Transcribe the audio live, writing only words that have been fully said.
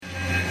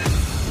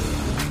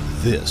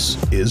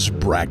This is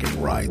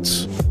Bragging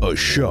Rights, a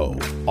show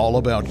all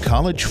about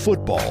college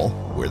football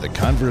where the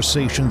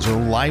conversations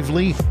are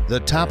lively,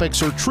 the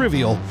topics are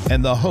trivial,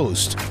 and the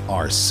hosts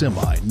are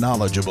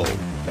semi-knowledgeable.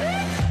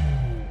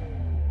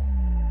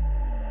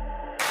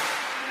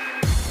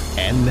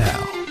 And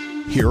now,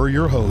 here are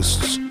your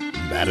hosts,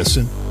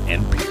 Madison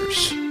and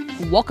Pierce.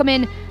 Welcome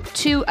in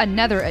to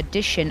another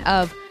edition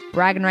of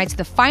Bragging Rights,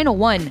 the final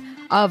one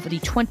of the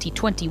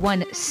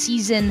 2021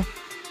 season.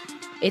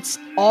 It's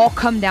all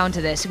come down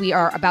to this. We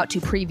are about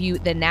to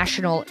preview the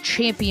national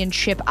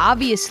championship.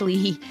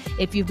 Obviously,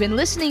 if you've been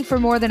listening for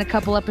more than a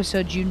couple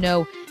episodes, you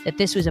know that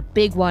this was a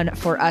big one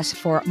for us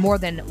for more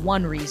than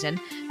one reason.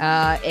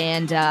 I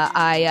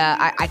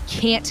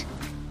can't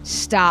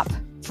stop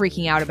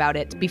freaking out about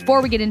it.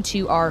 Before we get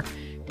into our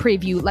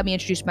preview, let me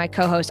introduce my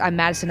co-host. I'm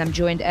Madison. I'm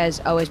joined, as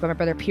always, by my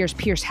brother, Pierce.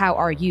 Pierce, how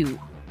are you?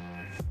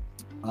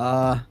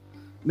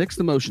 Mixed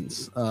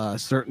emotions.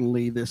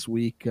 Certainly this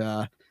week,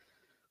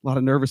 a lot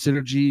of nervous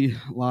energy,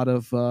 a lot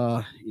of,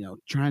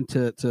 trying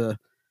to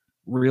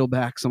reel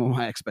back some of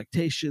my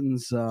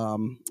expectations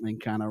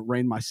and kind of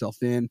rein myself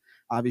in.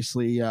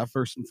 Obviously,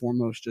 first and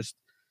foremost, just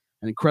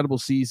an incredible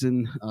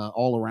season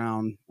all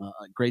around.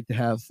 Great to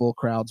have full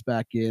crowds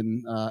back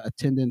in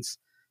attendance.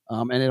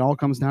 And it all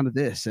comes down to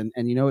this. And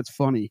it's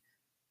funny.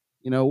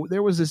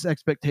 There was this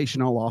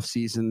expectation all off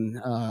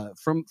season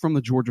from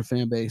the Georgia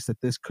fan base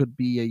that this could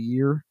be a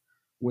year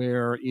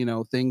where,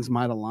 things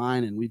might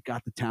align and we've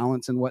got the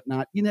talents and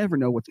whatnot. You never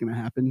know what's going to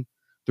happen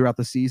throughout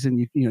the season.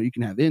 You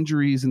can have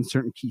injuries in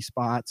certain key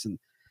spots. And,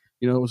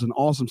 it was an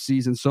awesome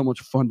season. So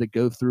much fun to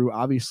go through.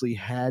 Obviously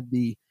had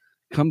the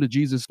come to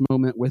Jesus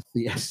moment with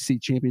the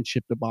SEC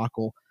championship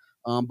debacle.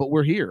 But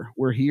we're here.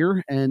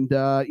 And,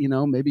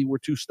 maybe we're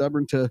too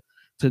stubborn to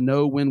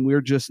know when we're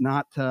just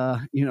not,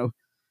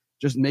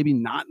 just maybe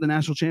not the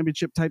national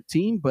championship type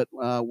team, but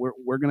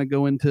we're going to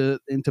go into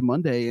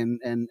Monday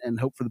and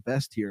hope for the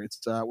best here.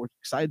 We're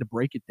excited to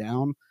break it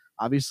down.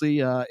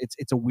 Obviously,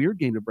 it's a weird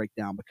game to break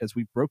down because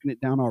we've broken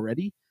it down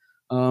already.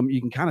 You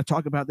can kind of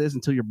talk about this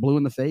until you're blue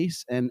in the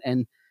face, and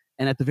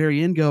at the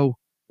very end go,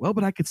 well,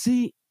 but I could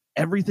see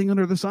everything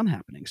under the sun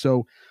happening.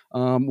 So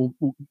we're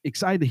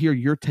excited to hear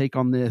your take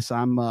on this.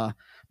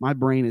 My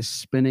brain is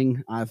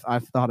spinning.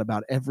 I've thought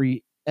about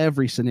every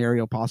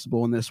scenario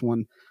possible in this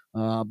one.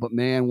 But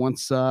man,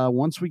 once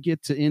we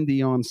get to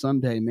Indy on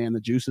Sunday, man,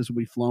 the juices will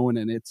be flowing,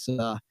 and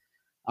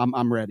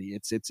I'm ready.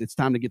 It's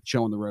time to get the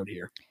show on the road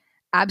here.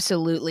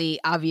 Absolutely.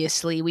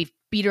 Obviously, we've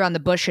beat around the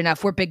bush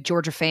enough. We're big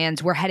Georgia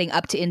fans. We're heading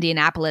up to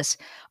Indianapolis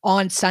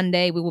on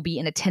Sunday. We will be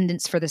in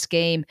attendance for this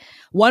game,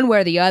 one way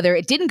or the other.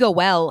 It didn't go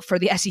well for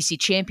the SEC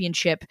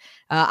championship.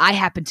 I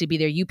happened to be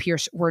there. You,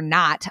 Pierce, were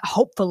not.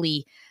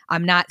 Hopefully,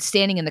 I'm not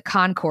standing in the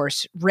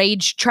concourse,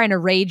 trying to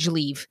rage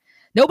leave.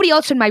 Nobody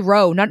else in my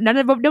row,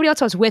 nobody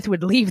else I was with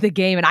would leave the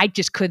game, and I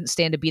just couldn't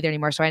stand to be there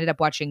anymore. So I ended up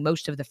watching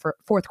most of the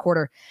fourth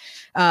quarter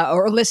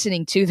or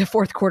listening to the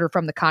fourth quarter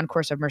from the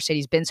concourse of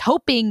Mercedes-Benz,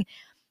 hoping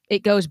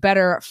it goes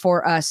better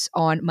for us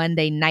on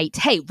Monday night.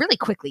 Hey, really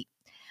quickly,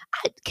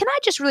 can I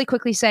just really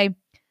quickly say,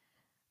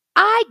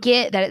 I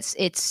get that it's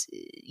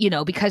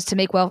because to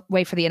make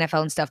way for the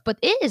NFL and stuff, but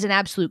it is an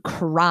absolute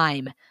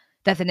crime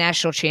that the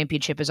national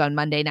championship is on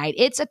Monday night.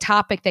 It's a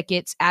topic that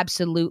gets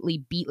absolutely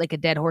beat like a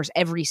dead horse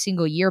every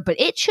single year, but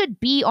it should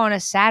be on a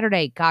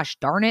Saturday. Gosh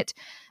darn it.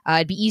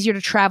 It'd be easier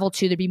to travel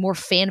to. There'd be more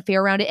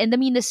fanfare around it. And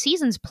the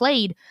season's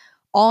played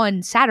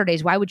on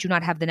Saturdays. Why would you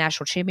not have the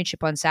national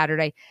championship on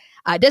Saturday?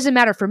 It doesn't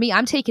matter for me.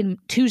 I'm taking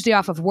Tuesday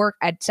off of work.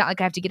 It's not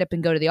like I have to get up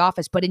and go to the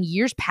office, but in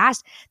years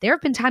past, there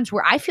have been times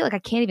where I feel like I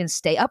can't even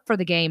stay up for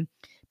the game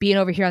being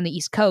over here on the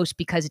East Coast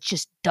because it's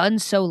just done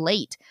so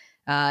late.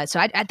 So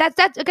I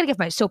gotta give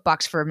my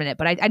soapbox for a minute,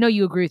 but I know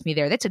you agree with me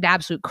there. That's an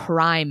absolute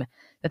crime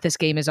that this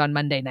game is on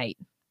Monday night.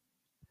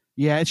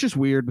 Yeah, it's just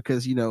weird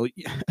because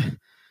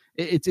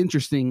it's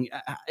interesting.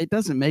 It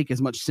doesn't make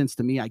as much sense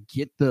to me. I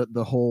get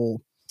the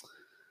whole,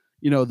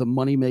 the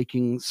money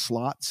making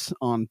slots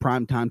on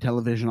primetime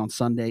television on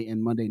Sunday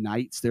and Monday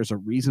nights. There's a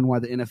reason why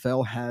the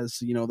NFL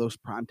has those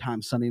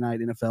primetime Sunday night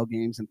NFL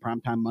games and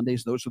primetime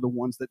Mondays. Those are the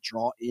ones that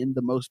draw in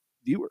the most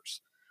viewers.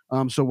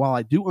 So while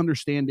I do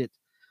understand it.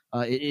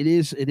 It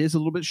is a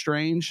little bit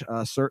strange.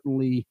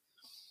 Certainly,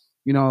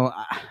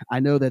 I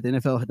know that the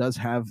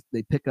NFL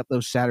they pick up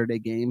those Saturday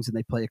games and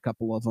they play a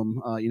couple of them,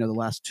 the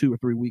last 2 or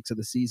 3 weeks of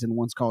the season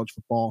once college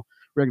football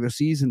regular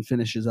season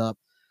finishes up.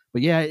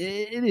 But yeah,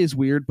 it is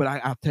weird. But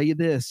I'll tell you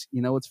this,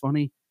 it's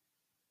funny.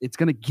 It's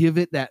going to give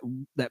it that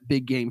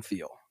big game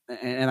feel.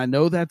 And I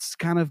know that's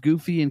kind of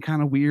goofy and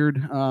kind of weird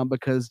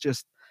because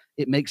just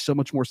it makes so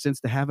much more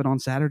sense to have it on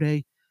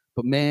Saturday.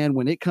 But man,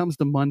 when it comes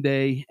to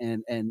Monday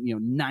and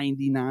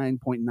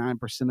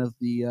 99.9% of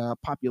the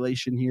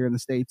population here in the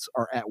States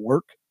are at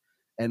work,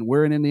 and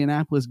we're in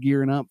Indianapolis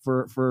gearing up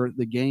for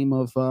the game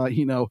of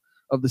the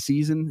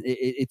season,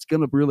 it's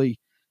going to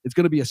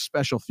be a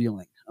special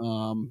feeling.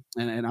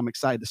 And I'm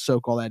excited to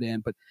soak all that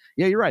in. But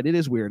yeah, you're right, it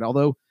is weird.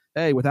 Although,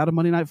 hey, without a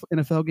Monday night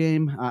NFL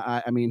game,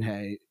 I mean,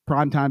 hey,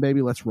 prime time,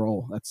 baby, let's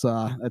roll. That's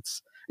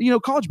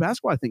College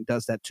basketball, I think,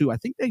 does that too. I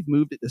think they've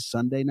moved it to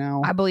Sunday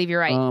now. I believe you're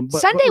right.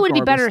 But Sunday would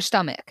be regardless, better to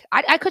stomach.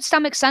 I could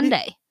stomach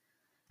Sunday.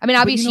 I mean,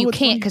 but obviously you what's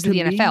can't funny because to of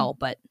the me? NFL,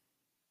 but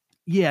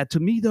Yeah, to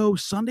me though,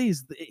 Sunday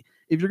is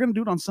if you're going to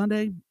do it on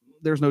Sunday,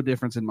 there's no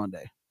difference in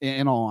Monday.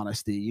 In all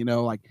honesty,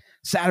 like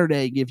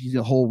Saturday gives you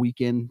the whole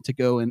weekend to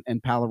go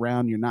and pal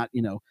around. You're not,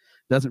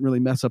 doesn't really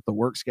mess up the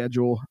work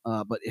schedule.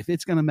 But if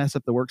it's going to mess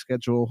up the work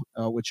schedule,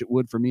 which it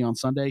would for me on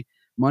Sunday,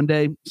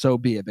 Monday, so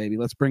be it, baby.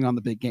 Let's bring on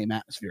the big game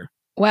atmosphere.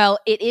 Well,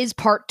 it is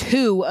part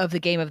 2 of the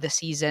game of the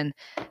season,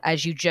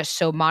 as you just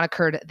so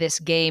monikered this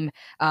game.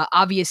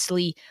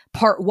 Obviously,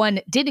 part 1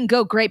 didn't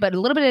go great, but a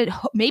little bit of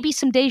maybe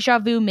some deja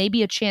vu,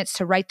 maybe a chance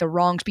to right the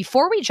wrongs.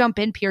 Before we jump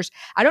in, Pierce,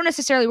 we're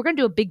going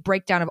to do a big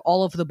breakdown of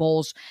all of the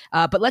bowls,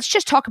 but let's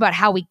just talk about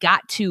how we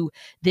got to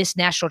this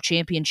national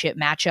championship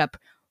matchup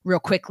real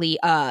quickly.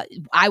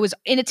 I was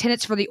in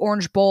attendance for the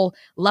Orange Bowl,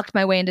 lucked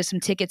my way into some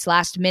tickets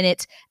last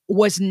minute,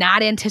 was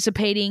not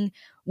anticipating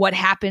what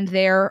happened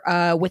there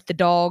with the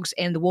Dogs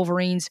and the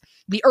Wolverines.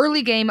 The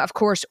early game, of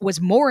course,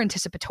 was more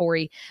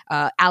anticipatory.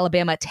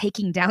 Alabama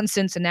taking down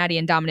Cincinnati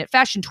in dominant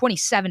fashion,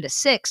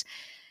 27-6.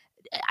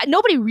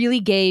 Nobody really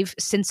gave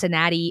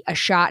Cincinnati a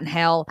shot in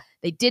hell.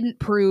 They didn't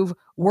prove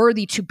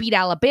worthy to beat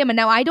Alabama.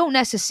 Now, I don't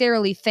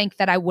necessarily think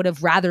that I would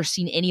have rather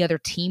seen any other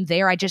team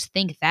there. I just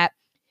think that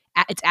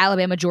it's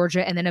Alabama,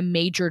 Georgia, and then a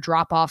major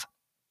drop-off.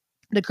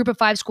 The Group of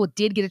 5 school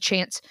did get a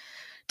chance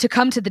to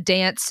come to the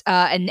dance.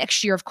 And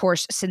next year, of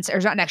course,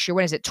 not next year,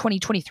 when is it,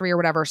 2023 or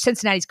whatever,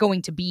 Cincinnati's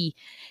going to be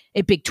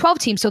a Big 12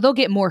 team, so they'll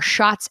get more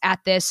shots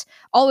at this.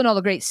 All in all,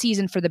 a great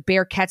season for the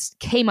Bearcats.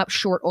 Came up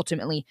short,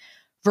 ultimately,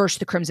 versus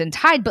the Crimson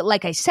Tide. But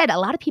like I said, a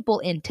lot of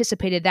people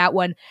anticipated that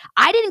one.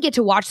 I didn't get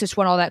to watch this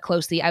one all that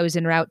closely. I was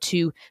en route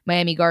to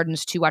Miami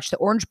Gardens to watch the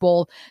Orange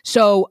Bowl.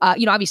 So,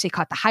 obviously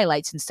caught the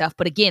highlights and stuff.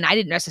 But again, I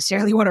didn't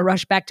necessarily want to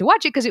rush back to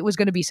watch it because it was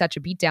going to be such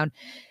a beatdown.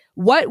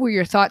 What were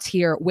your thoughts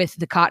here with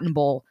the Cotton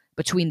Bowl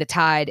between the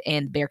Tide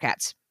and the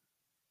Bearcats?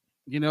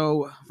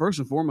 First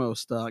and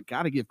foremost,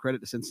 got to give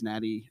credit to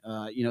Cincinnati.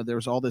 There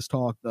was all this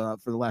talk for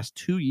the last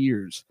 2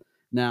 years.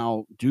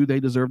 Now, do they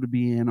deserve to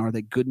be in? Are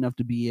they good enough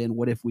to be in?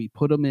 What if we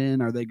put them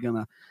in? Are they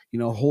going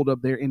to, hold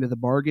up their end of the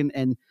bargain?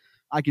 And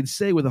I can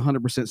say with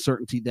 100%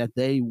 certainty that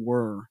they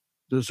were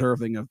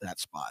deserving of that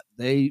spot.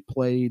 They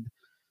played,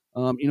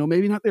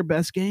 maybe not their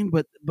best game,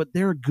 but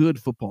they're a good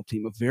football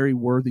team, a very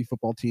worthy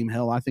football team.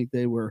 Hell, I think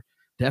they were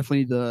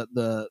definitely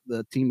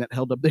the team that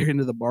held up their end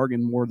of the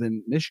bargain more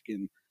than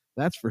Michigan.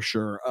 That's for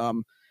sure.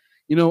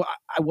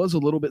 I was a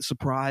little bit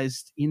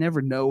surprised. You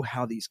never know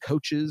how these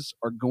coaches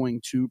are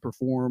going to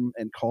perform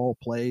and call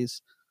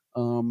plays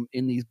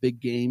in these big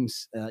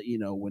games.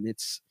 When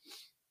it's,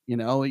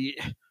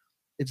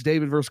 it's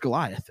David versus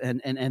Goliath,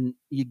 and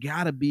you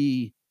gotta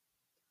be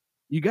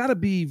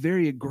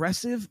very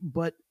aggressive,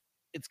 but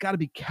it's got to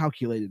be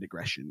calculated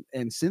aggression.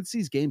 And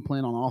Cincy's game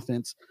plan on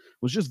offense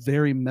was just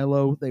very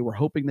mellow. They were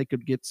hoping they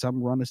could get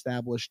some run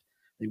established.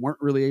 They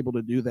weren't really able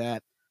to do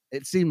that.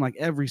 It seemed like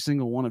every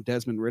single one of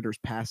Desmond Ritter's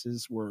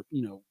passes were,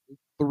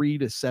 3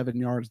 to 7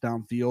 yards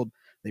downfield.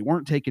 They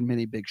weren't taking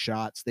many big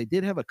shots. They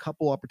did have a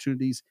couple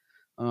opportunities,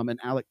 and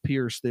Alec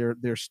Pierce,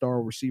 their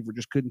star receiver,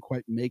 just couldn't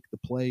quite make the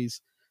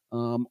plays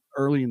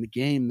early in the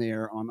game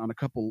there on a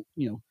couple,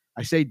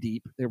 I say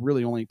deep. They're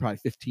really only probably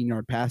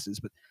 15-yard passes,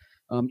 but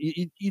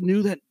you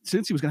knew that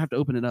Cincy was going to have to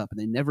open it up, and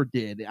they never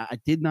did. I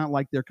did not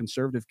like their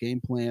conservative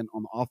game plan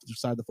on the offensive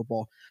side of the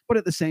football, but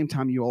at the same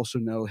time, you also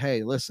know,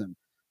 hey, listen,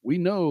 we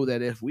know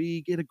that if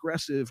we get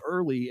aggressive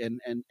early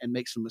and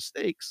make some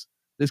mistakes,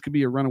 this could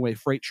be a runaway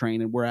freight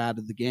train, and we're out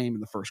of the game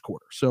in the first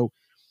quarter. So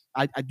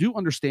I do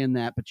understand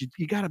that, but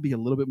you got to be a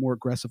little bit more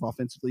aggressive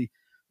offensively.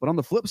 But on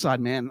the flip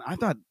side, man, I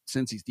thought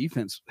Cincy's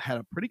defense had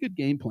a pretty good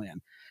game plan.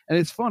 And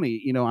it's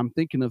funny, I'm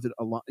thinking of it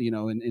a lot,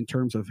 in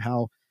terms of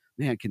how,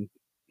 man,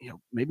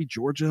 maybe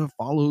Georgia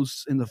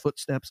follows in the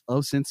footsteps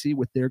of Cincy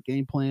with their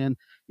game plan,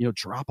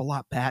 drop a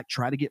lot back,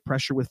 try to get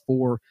pressure with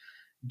 4,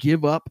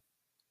 give up,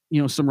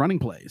 some running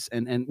plays,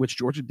 and which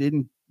Georgia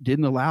didn't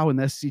allow in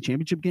the SEC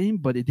championship game,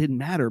 but it didn't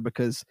matter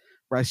because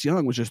Bryce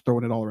Young was just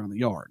throwing it all around the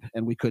yard,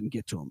 and we couldn't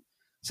get to him.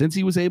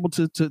 Cincy was able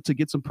to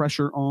get some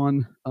pressure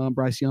on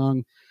Bryce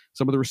Young.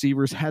 Some of the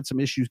receivers had some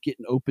issues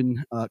getting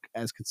open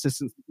as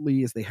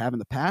consistently as they have in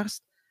the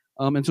past.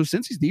 And so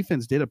Cincy's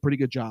defense did a pretty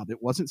good job.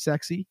 It wasn't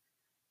sexy.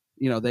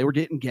 They were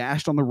getting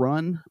gashed on the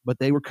run, but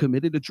they were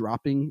committed to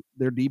dropping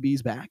their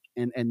DBs back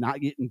and not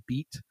getting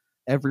beat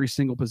every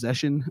single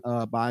possession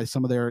by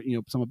some of their,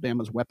 some of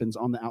Bama's weapons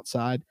on the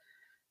outside.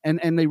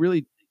 And they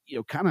really,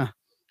 kind of,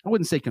 I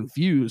wouldn't say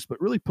confused,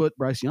 but really put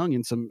Bryce Young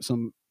in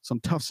some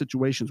tough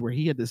situations where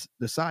he had to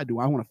decide, do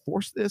I want to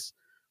force this,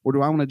 or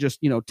do I want to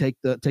just, take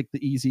the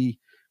easy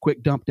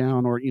quick dump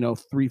down, or,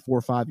 3,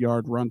 4, 5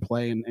 yard run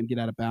play and get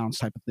out of bounds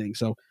type of thing.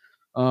 So,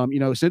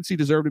 since he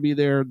deserved to be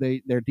there,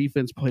 their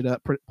defense played a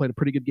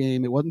pretty good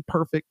game. It wasn't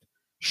perfect.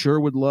 Sure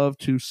would love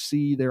to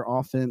see their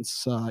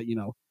offense,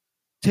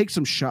 take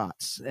some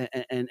shots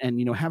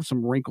and have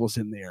some wrinkles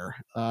in there,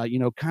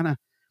 kind of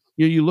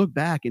you look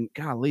back and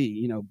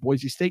golly,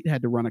 Boise State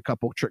had to run a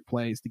couple trick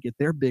plays to get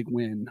their big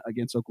win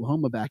against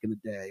Oklahoma back in the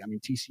day. I mean,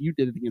 TCU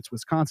did it against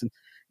Wisconsin.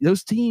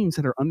 Those teams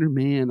that are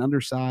undermanned,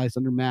 undersized,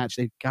 undermatched,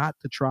 they've got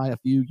to try a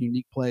few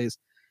unique plays.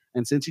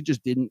 And since he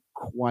just didn't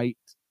quite,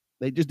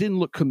 they just didn't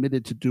look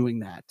committed to doing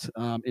that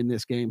in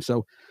this game.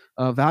 So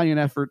valiant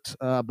effort,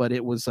 but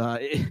it was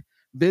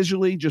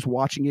visually just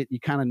watching it, you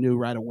kind of knew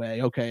right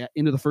away, okay,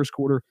 into the first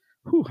quarter,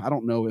 I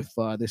don't know if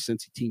this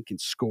Cincy team can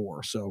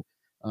score. So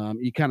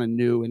you kind of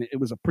knew, and it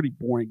was a pretty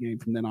boring game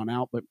from then on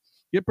out. But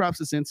give props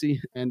to Cincy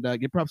and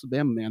give props to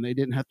Bama, man. They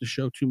didn't have to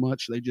show too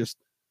much. They just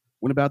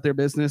went about their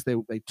business. They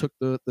took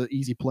the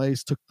easy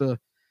plays, took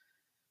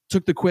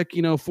the quick,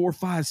 4,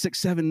 5, 6,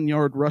 7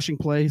 yard rushing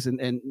plays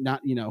and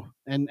not,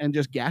 and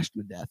just gashed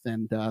them to death.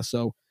 And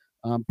so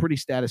pretty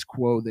status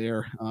quo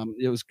there.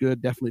 It was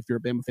good, definitely, if you're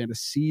a Bama fan, to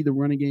see the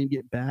running game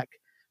get back.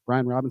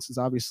 Brian Robinson's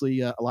obviously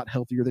a lot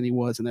healthier than he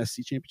was in the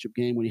SEC championship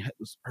game when he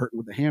was hurting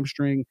with the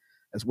hamstring,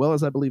 as well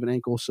as, I believe, an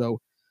ankle. So,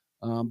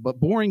 but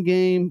boring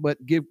game, but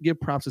give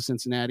props to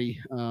Cincinnati.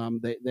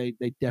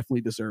 They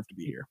definitely deserve to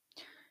be here.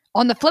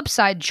 On the flip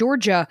side,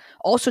 Georgia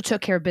also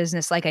took care of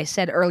business. Like I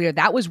said earlier,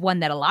 that was one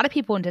that a lot of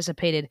people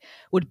anticipated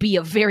would be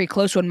a very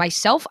close one.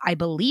 Myself, I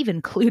believe,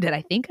 included.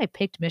 I think I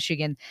picked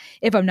Michigan,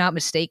 if I'm not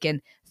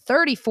mistaken.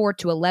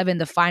 34-11,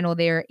 the final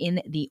there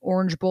in the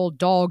Orange Bowl.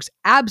 Dogs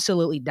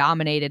absolutely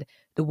dominated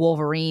the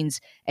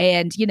Wolverines.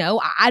 And,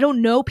 I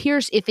don't know,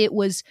 Pierce, if it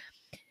was...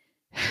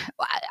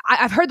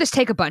 I've heard this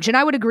take a bunch, and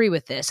I would agree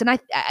with this. And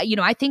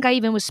I think I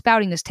even was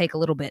spouting this take a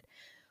little bit.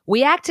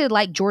 We acted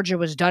like Georgia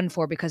was done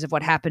for because of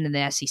what happened in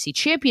the SEC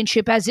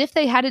championship, as if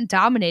they hadn't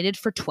dominated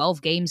for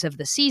 12 games of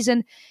the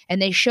season,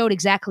 and they showed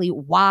exactly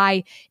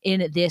why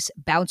in this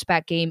bounce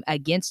back game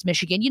against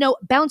Michigan.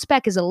 Bounce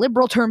back is a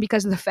liberal term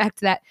because of the fact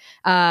that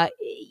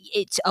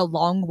it's a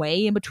long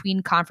way in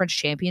between conference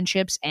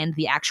championships and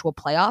the actual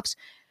playoffs.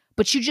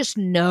 But you just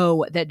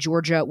know that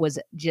Georgia was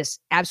just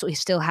absolutely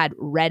still had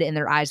red in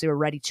their eyes. They were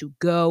ready to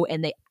go,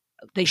 and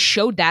they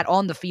showed that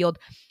on the field.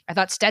 I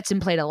thought Stetson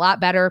played a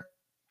lot better.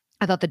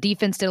 I thought the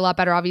defense did a lot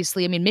better,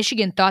 obviously. I mean,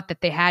 Michigan thought that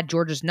they had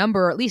Georgia's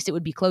number, or at least it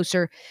would be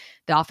closer.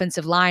 The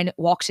offensive line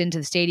walks into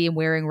the stadium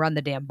wearing Run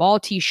the Damn Ball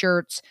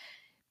t-shirts.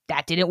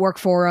 That didn't work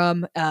for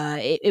them.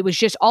 It was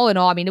just all in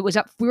all. I mean,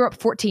 we were up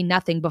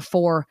 14-0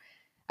 before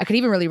I could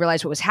even really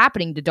realize what was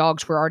happening. The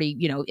Dogs were already,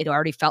 it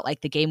already felt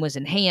like the game was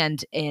in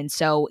hand. And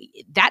so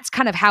that's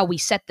kind of how we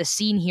set the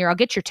scene here. I'll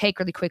get your take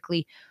really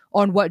quickly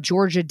on what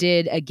Georgia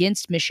did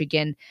against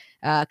Michigan,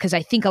 because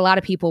I think a lot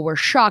of people were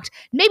shocked,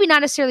 maybe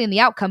not necessarily in the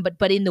outcome,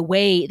 but in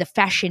the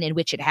fashion in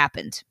which it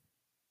happened.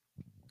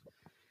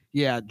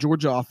 Yeah,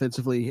 Georgia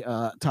offensively,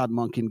 Todd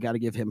Monken, got to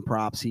give him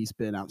props. He's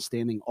been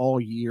outstanding all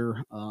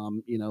year.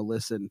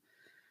 Listen,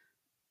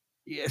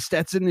 yeah,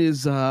 Stetson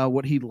is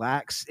what he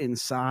lacks in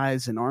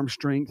size and arm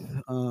strength.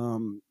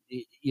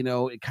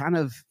 It kind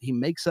of, he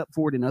makes up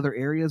for it in other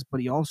areas,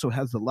 but he also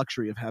has the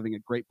luxury of having a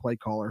great play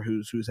caller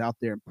who's out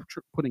there and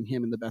putting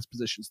him in the best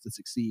positions to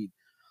succeed.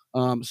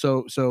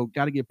 So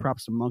got to give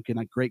props to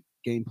Monken, a great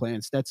game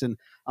plan. Stetson,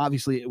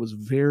 obviously, it was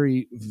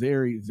very,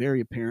 very,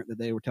 very apparent that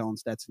they were telling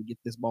Stetson, get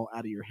this ball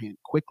out of your hand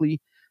quickly.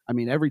 I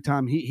mean, every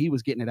time he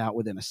was getting it out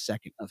within a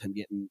second of him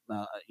getting,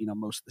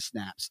 most of the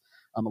snaps.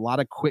 A lot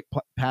of quick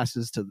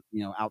passes to,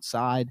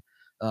 outside,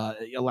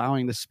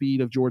 allowing the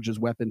speed of Georgia's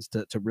weapons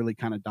to really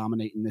kind of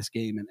dominate in this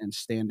game and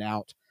stand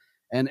out.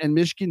 And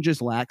Michigan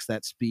just lacks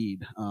that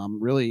speed,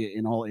 really,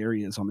 in all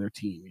areas on their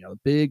team.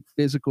 Big,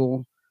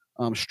 physical,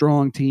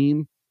 strong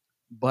team.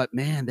 But,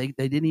 man, they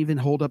didn't even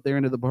hold up their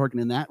end of the bargain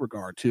in that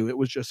regard, too. It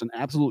was just an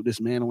absolute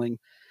dismantling.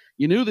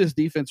 You knew this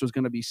defense was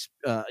going to be,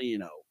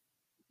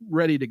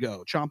 ready to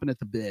go, chomping at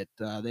the bit.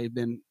 They've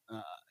been,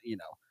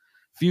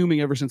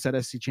 fuming ever since that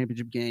SEC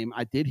championship game.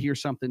 I did hear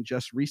something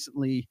just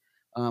recently,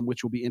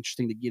 which will be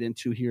interesting to get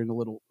into here in a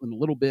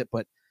little bit.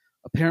 But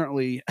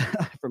apparently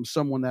from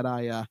someone that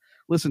I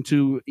listen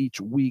to each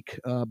week,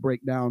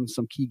 break down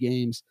some key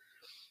games,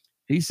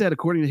 he said,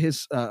 according to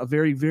his a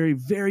very, very,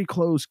 very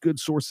close good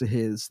source of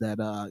his,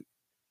 that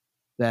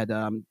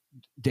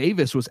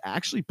Davis was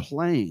actually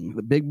playing,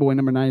 the big boy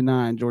number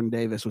 99, Jordan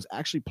Davis, was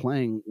actually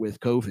playing with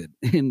COVID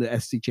in the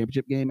SEC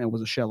championship game and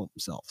was a shell of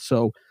himself.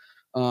 So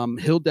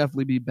he'll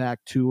definitely be back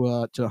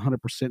to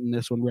 100% in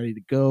this one, ready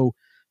to go.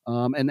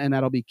 And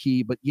that'll be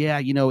key. But yeah,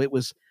 it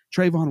was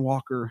Trayvon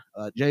Walker,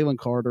 Jalen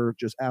Carter,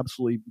 just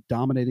absolutely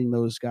dominating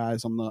those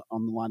guys on the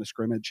line of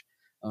scrimmage.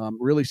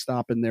 Really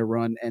stopping their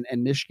run.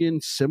 And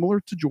Michigan, similar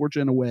to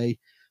Georgia in a way,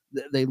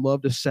 they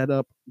love to set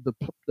up the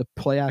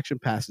play action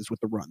passes with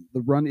the run.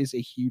 The run is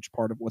a huge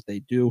part of what they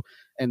do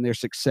and their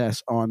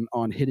success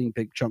on hitting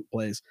big chunk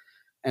plays.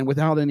 And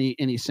without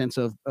any sense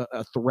of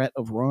a threat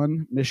of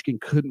run, Michigan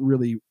couldn't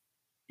really,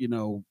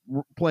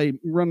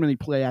 run many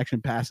play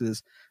action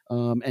passes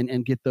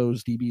and get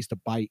those DBs to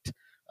bite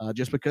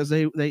just because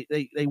they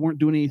weren't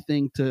doing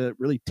anything to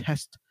really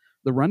test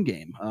the run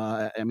game.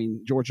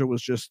 Georgia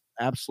was just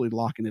absolutely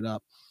locking it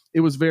up. It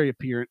was very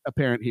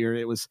apparent here.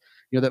 It was,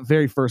 that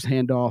very first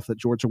handoff that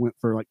Georgia went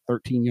for like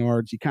 13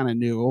 yards. You kind of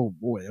knew, oh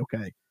boy,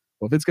 okay,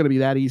 well, if it's going to be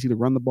that easy to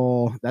run the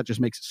ball, that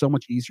just makes it so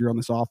much easier on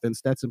this offense.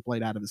 Stetson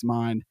played out of his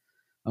mind.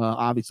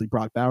 Obviously,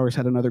 Brock Bowers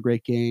had another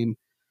great game.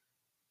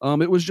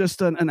 It was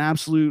just an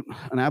absolute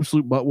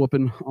butt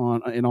whooping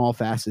in all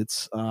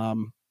facets.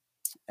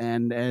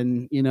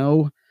 And you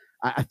know,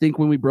 I think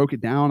when we broke it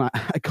down,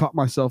 I caught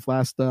myself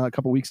last a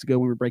couple weeks ago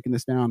when we were breaking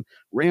this down,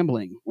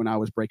 rambling when I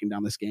was breaking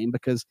down this game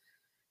because,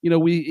 you know,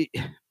 we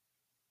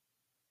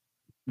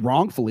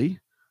wrongfully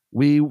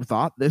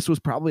thought this was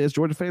probably, as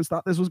Georgia fans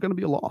thought this was going to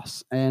be a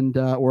loss and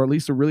or at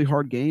least a really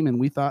hard game, and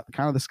we thought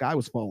kind of the sky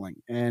was falling.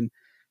 And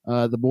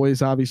the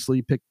boys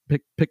obviously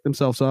picked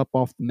themselves up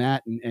off the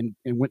mat and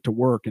went to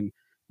work. And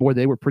boy,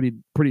 they were pretty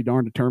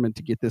darn determined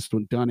to get this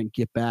one done and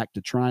get back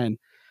to try and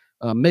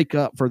make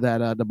up for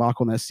that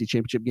debacle in the SEC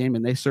championship game,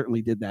 and they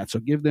certainly did that. So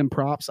give them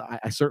props.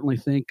 I certainly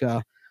think.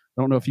 I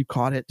don't know if you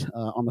caught it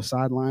on the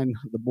sideline.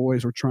 The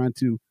boys were trying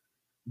to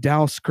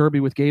douse Kirby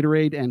with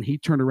Gatorade, and he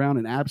turned around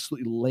and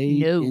absolutely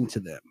laid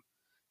into them.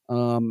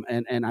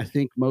 And I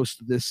think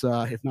most of this,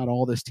 if not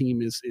all this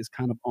team, is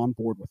kind of on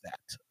board with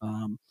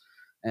that.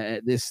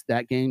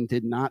 That game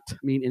did not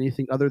mean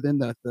anything other than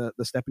the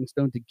stepping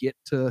stone to get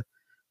to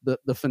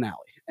the finale,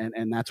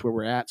 and that's where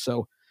we're at.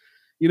 So,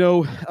 you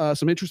know,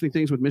 some interesting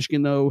things with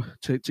Michigan, though,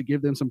 to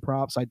give them some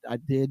props. I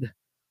did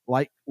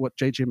like what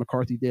J.J.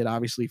 McCarthy did.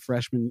 Obviously,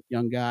 freshman,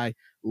 young guy.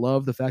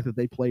 Love the fact that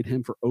they played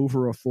him for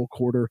over a full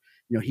quarter.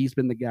 You know, he's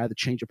been the guy, the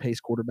change of pace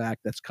quarterback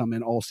that's come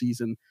in all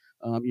season,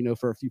 you know,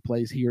 for a few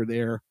plays here or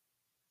there.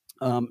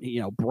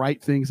 You know,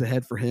 bright things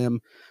ahead for him.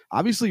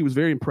 Obviously, he was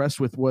very impressed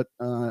with what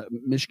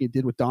Michigan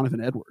did with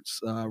Donovan Edwards,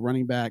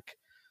 running back,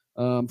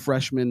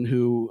 freshman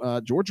who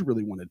Georgia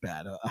really wanted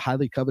bad, a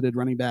highly coveted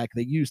running back.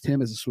 They used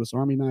him as a Swiss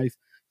Army knife.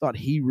 Thought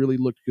he really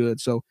looked good.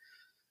 So,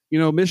 you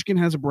know, Michigan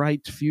has a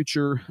bright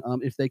future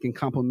if they can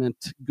complement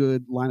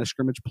good line of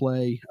scrimmage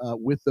play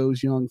with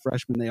those young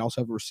freshmen. They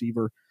also have a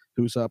receiver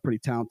who's pretty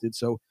talented.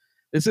 So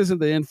this isn't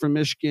the end for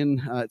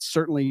Michigan. It's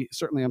certainly,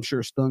 I'm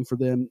sure, stung for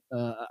them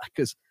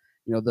because,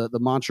 you know, the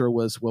mantra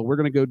was, well, we're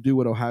going to go do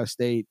what Ohio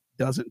State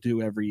doesn't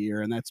do every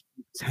year, and that's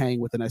hang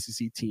with an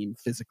SEC team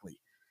physically.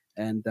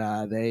 And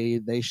they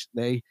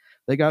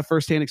got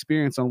firsthand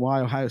experience on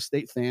why Ohio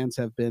State fans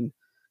have been,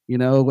 you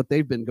know, what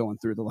they've been going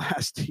through the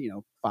last,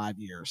 5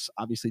 years.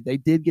 Obviously, they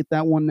did get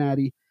that one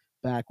natty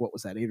back, what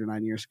was that, 8 or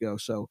 9 years ago.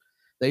 So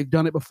they've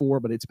done it before,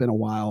 but it's been a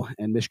while.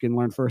 And Michigan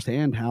learned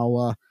firsthand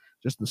how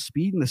just the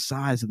speed and the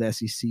size of the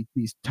SEC,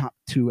 these top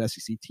two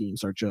SEC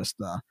teams are just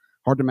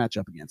hard to match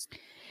up against.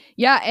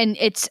 Yeah, and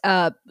it's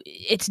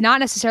not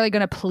necessarily going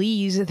to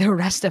please the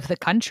rest of the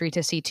country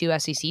to see two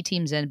SEC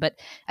teams in, but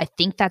I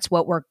think that's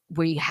what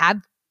we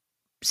have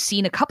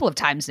seen a couple of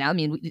times now. I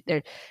mean,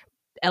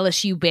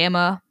 LSU,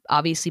 Bama,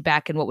 obviously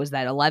back in, what was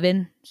that,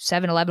 11,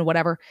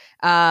 whatever.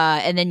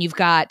 And then you've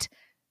got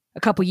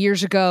a couple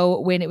years ago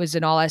when it was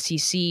an all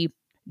SEC,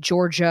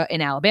 Georgia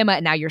and Alabama,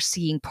 and now you're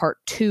seeing part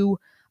 2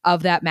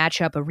 of that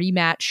matchup, a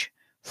rematch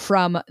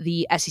from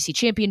the SEC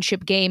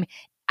championship game.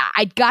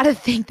 I got to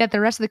think that the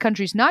rest of the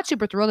country is not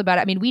super thrilled about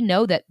it. I mean, we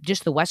know that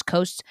just the West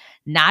Coast's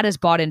not as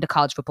bought into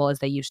college football as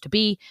they used to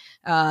be.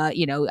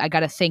 I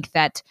got to think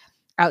that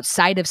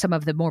outside of some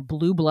of the more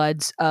blue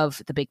bloods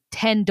of the Big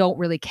Ten don't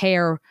really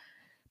care.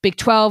 Big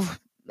 12,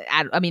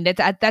 I mean,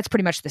 that's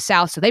pretty much the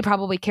South, so they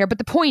probably care. But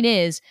the point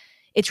is,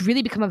 it's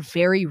really become a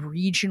very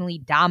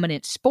regionally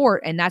dominant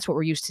sport, and that's what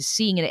we're used to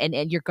seeing.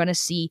 And you're going to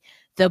see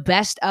the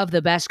best of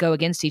the best go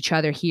against each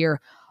other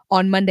here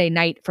on Monday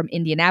night from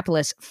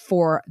Indianapolis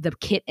for the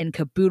kit and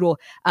caboodle.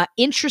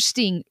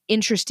 Interesting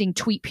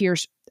tweet,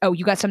 Pierce. Oh,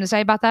 you got something to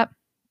say about that?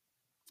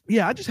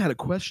 Yeah, I just had a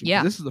question.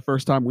 Yeah, this is the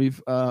first time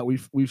we've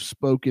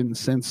spoken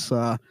since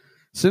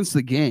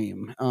the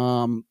game.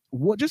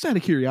 Just out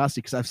of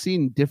curiosity, because I've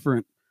seen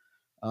different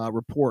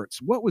reports.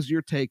 What was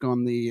your take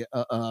on the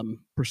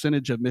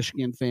percentage of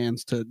Michigan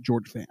fans to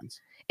Georgia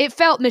fans? It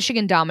felt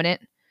Michigan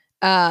dominant.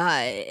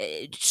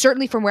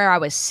 Certainly from where I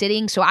was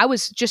sitting. So I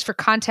was, just for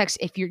context,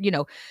 if you're,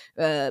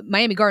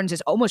 Miami Gardens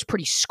is almost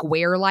pretty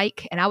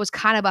square-like, and I was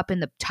kind of up in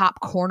the top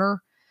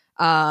corner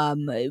of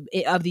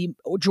the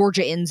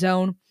Georgia end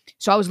zone.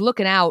 So I was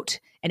looking out,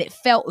 and it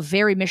felt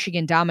very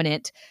Michigan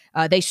dominant.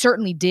 They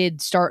certainly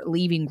did start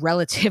leaving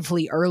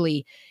relatively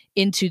early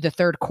into the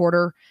third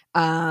quarter.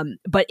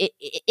 But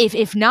if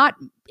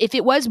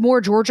it was more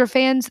Georgia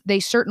fans,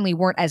 they certainly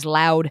weren't as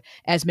loud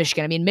as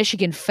Michigan. I mean,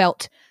 Michigan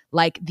felt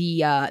like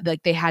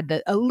like they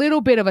had a little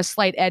bit of a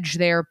slight edge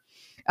there.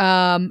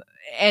 And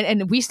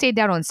we stayed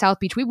down on South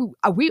Beach.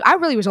 I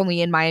really was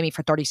only in Miami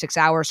for 36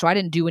 hours, so I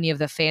didn't do any of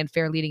the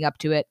fanfare leading up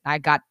to it. I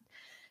got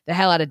the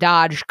hell out of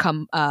Dodge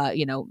come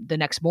the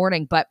next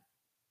morning, but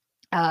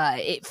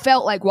it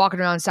felt like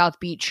walking around South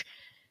Beach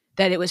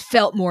that it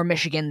felt more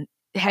Michigan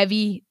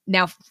heavy.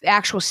 Now,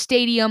 actual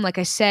stadium, like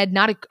I said,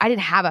 I didn't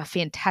have a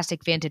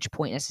fantastic vantage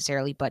point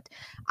necessarily, but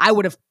I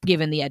would have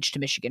given the edge to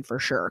Michigan for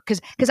sure.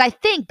 Because I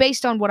think,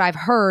 based on what I've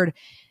heard,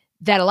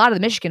 that a lot of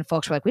the Michigan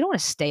folks were like, we don't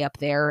want to stay up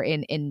there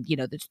in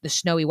the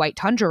snowy white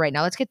tundra right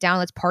now. Let's get down.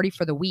 Let's party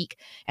for the week.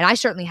 And I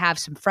certainly have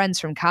some friends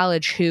from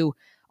college who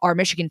are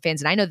Michigan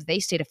fans, and I know that they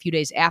stayed a few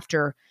days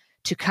after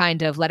to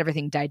kind of let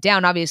everything die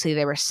down. Obviously,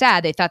 they were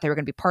sad. They thought they were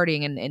going to be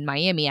partying in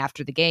Miami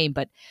after the game,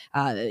 but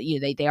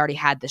they already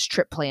had this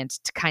trip planned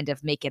to kind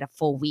of make it a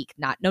full week.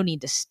 No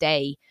need to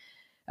stay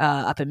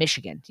up in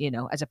Michigan,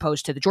 as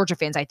opposed to the Georgia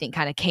fans, I think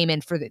kind of came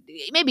in for the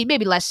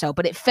maybe less so,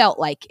 but it felt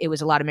like it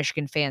was a lot of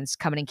Michigan fans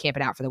coming and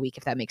camping out for the week,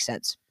 if that makes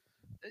sense.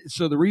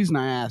 So the reason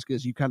I ask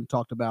is you kind of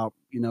talked about,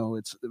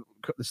 it's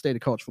the state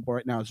of college football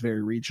right now is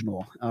very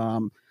regional.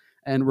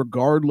 And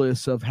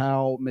regardless of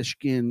how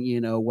Michigan,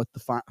 what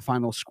the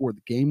final score of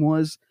the game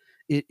was,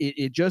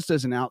 it just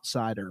as an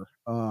outsider,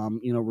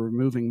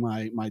 removing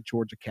my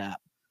Georgia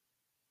cap,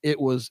 it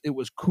was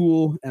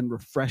cool and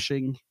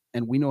refreshing.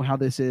 And we know how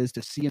this is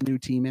to see a new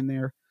team in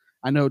there.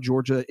 I know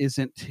Georgia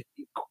isn't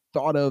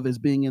thought of as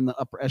being in the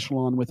upper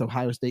echelon with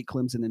Ohio State,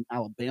 Clemson, and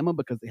Alabama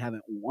because they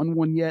haven't won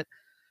one yet.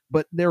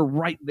 But they're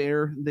right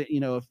there.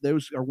 If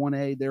those are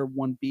 1A, they're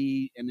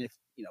 1B, and if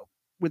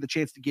with a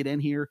chance to get in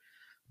here.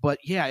 But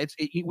yeah,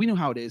 we know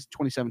how it is.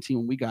 2017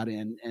 when we got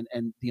in,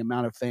 and the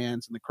amount of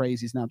fans and the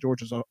crazies. Now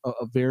Georgia's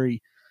a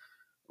very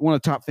one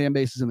of the top fan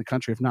bases in the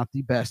country, if not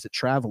the best at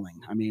traveling.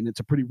 I mean, it's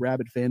a pretty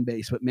rabid fan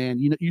base. But man,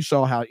 you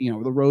saw how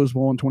the Rose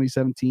Bowl in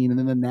 2017, and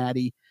then the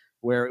Natty,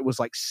 where it was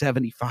like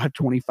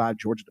 75-25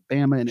 Georgia to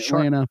Bama in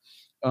Atlanta.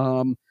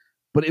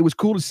 But it was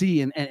cool to see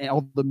and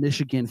all the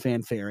Michigan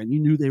fanfare, and you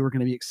knew they were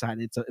going to be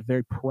excited. It's a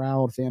very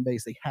proud fan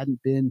base. They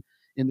hadn't been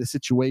in the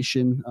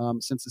situation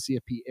since the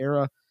CFP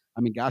era.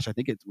 I mean, gosh, I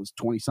think it was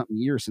 20-something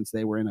years since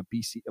they were in a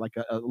BC, like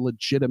a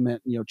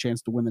legitimate,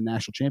 chance to win the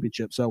national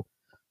championship. So,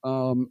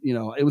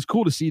 it was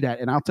cool to see that.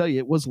 And I'll tell you,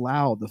 it was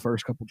loud the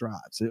first couple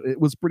drives. It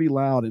was pretty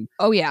loud. And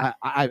oh, yeah.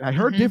 I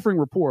heard differing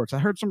reports. I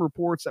heard some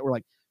reports that were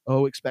like,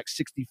 oh, expect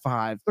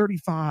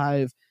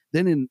 65-35.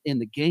 Then in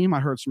the game,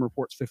 I heard some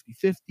reports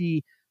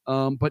 50-50.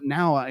 But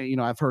now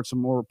I've heard some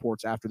more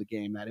reports after the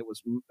game that it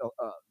was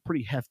a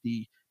pretty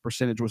hefty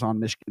percentage was on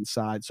Michigan's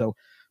side. So,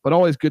 but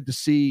always good to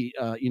see,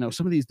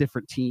 some of these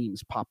different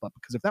teams pop up,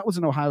 because if that was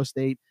in Ohio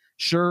State,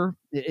 sure,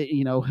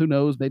 who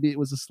knows, maybe it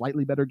was a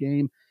slightly better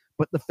game,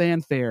 but the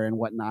fanfare and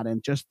whatnot,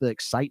 and just the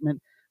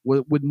excitement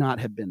would not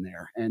have been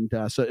there. And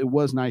so it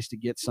was nice to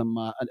get some,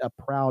 a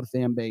proud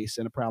fan base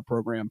and a proud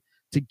program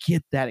to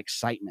get that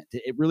excitement.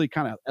 It really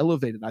kind of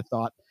elevated, I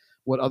thought,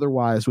 what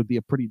otherwise would be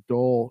a pretty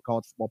dull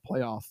college football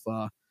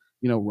playoff,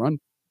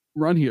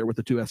 run here with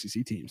the two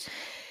SEC teams.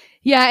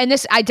 Yeah, and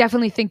I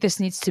definitely think this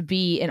needs to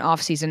be an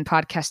off-season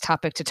podcast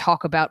topic to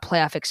talk about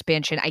playoff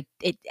expansion.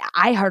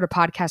 I heard a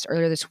podcast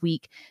earlier this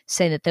week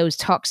saying that those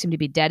talks seem to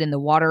be dead in the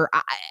water.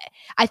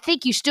 I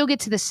think you still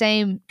get to the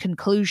same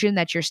conclusion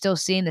that you're still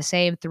seeing the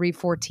same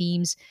 3-4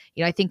 teams.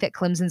 I think that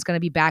Clemson's going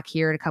to be back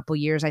here in a couple of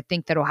years. I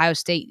think that Ohio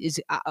State is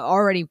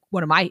already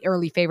one of my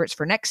early favorites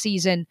for next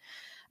season.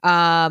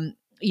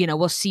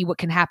 We'll see what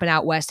can happen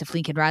out west if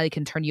Lincoln Riley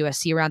can turn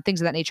USC around, things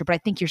of that nature. But I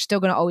think you're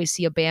still going to always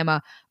see a Bama,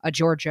 a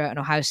Georgia, an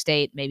Ohio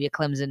State, maybe a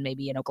Clemson,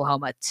 maybe an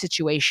Oklahoma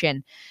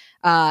situation.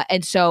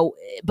 And so,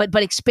 but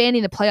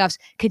expanding the playoffs,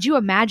 could you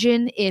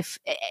imagine if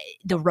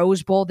the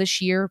Rose Bowl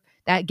this year,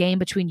 that game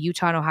between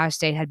Utah and Ohio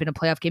State had been a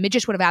playoff game? It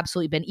just would have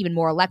absolutely been even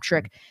more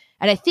electric.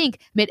 And I think,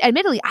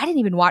 admittedly, I didn't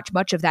even watch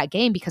much of that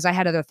game because I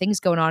had other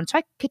things going on. So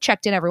I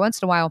checked in every once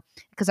in a while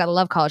because I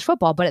love college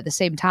football. But at the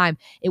same time,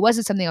 it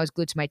wasn't something I was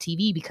glued to my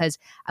TV because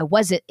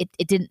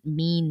it didn't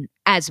mean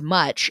as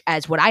much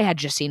as what I had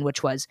just seen,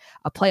 which was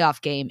a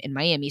playoff game in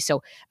Miami.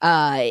 So,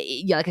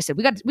 like I said,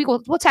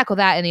 we'll tackle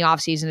that in the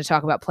offseason to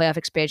talk about playoff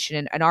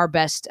expansion and our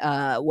best,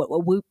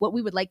 what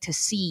we would like to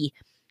see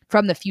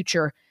from the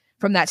future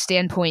from that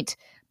standpoint.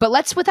 But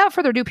without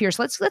further ado, Pierce,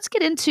 let's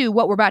get into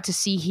what we're about to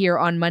see here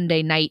on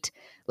Monday night.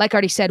 Like I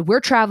already said, we're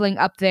traveling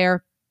up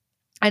there.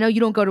 I know you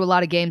don't go to a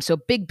lot of games, so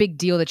big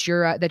deal that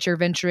you're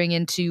venturing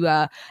into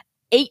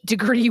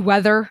 8-degree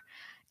weather.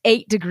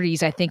 8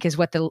 degrees, I think, is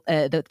what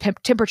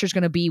the temperature is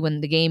going to be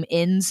when the game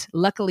ends.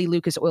 Luckily,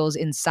 Lucas Oil is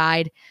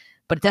inside,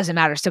 but it doesn't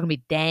matter. It's still going to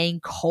be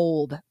dang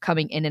cold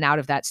coming in and out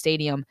of that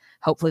stadium.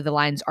 Hopefully, the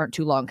lines aren't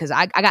too long because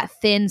I got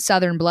thin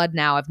Southern blood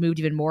now. I've moved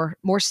even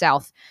more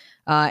south.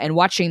 And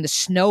watching the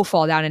snow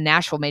fall down in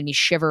Nashville made me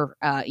shiver,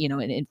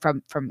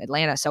 from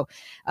Atlanta. So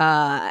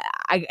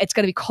it's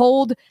going to be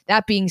cold.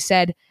 That being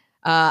said,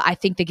 I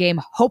think the game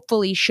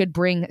hopefully should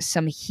bring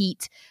some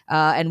heat,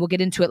 and we'll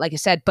get into it, like I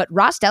said. But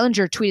Ross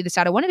Dellinger tweeted this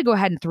out. I wanted to go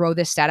ahead and throw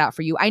this stat out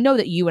for you. I know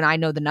that you and I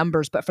know the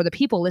numbers, but for the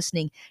people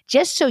listening,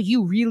 just so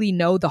you really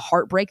know the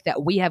heartbreak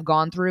that we have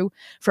gone through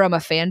from a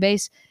fan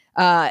base,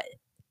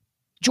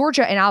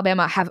 Georgia and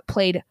Alabama have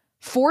played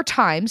 4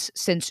 times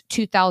since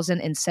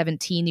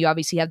 2017. You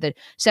obviously have the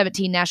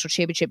 17 national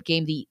championship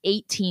game, the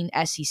 18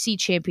 SEC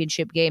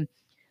championship game.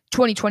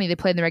 2020, they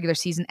played in the regular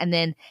season. And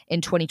then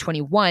in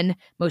 2021,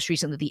 most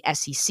recently, the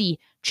SEC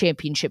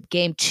championship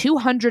game.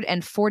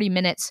 240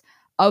 minutes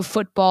of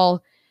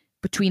football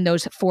between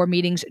those 4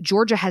 meetings.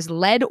 Georgia has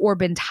led or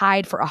been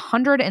tied for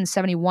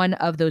 171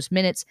 of those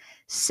minutes.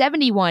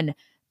 71%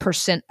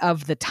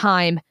 of the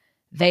time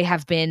they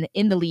have been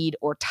in the lead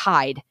or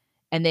tied,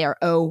 and they are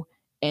 0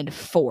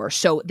 4.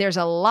 So there's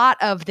a lot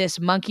of this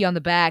monkey on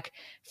the back,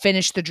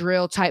 finish the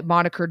drill type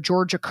moniker,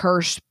 Georgia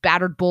curse,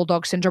 battered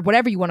bulldog syndrome,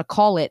 whatever you want to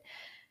call it.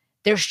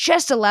 There's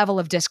just a level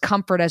of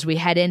discomfort as we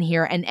head in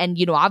here. And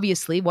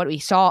obviously what we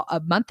saw a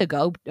month and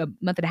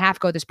a half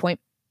ago at this point,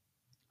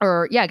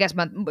 or I guess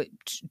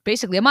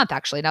basically a month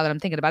actually, now that I'm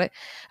thinking about it,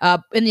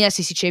 in the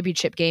SEC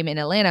championship game in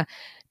Atlanta,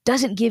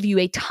 doesn't give you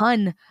a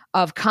ton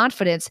of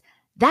confidence.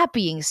 That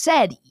being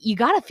said, you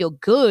got to feel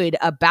good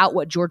about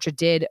what Georgia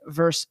did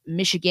versus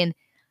Michigan.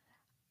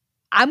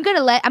 I'm going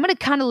to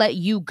kind of let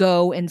you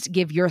go and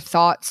give your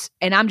thoughts,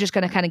 and I'm just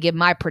going to kind of give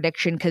my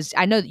prediction because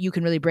I know that you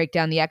can really break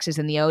down the X's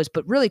and the O's,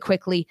 but really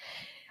quickly,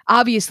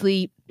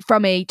 obviously,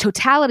 from a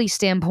totality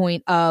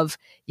standpoint of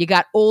you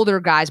got older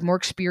guys, more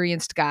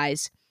experienced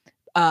guys,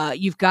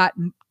 you've got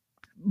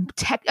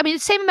the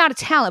same amount of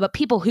talent, but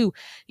people who,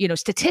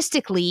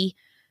 statistically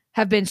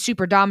have been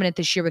super dominant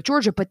this year with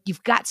Georgia, but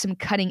you've got some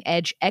cutting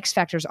edge X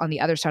factors on the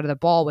other side of the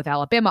ball with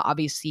Alabama.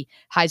 Obviously,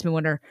 Heisman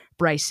winner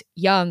Bryce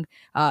Young,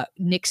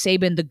 Nick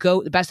Saban, the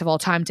GOAT, the best of all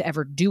time to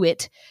ever do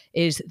it,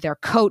 is their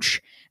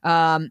coach.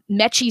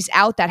 Mechie's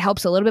out. That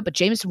helps a little bit, but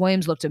Jameson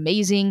Williams looked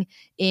amazing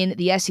in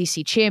the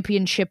SEC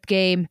championship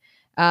game.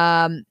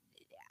 To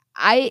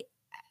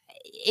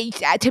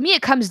me,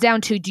 it comes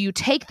down to, do you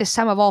take the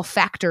sum of all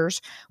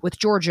factors with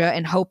Georgia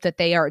and hope that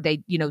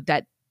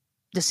that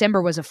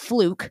December was a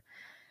fluke?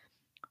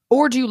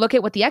 Or do you look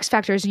at what the X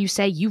factor is and you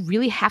say you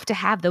really have to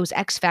have those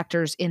X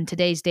factors in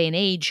today's day and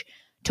age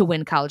to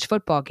win college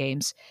football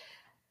games?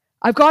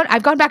 I've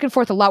gone back and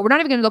forth a lot. We're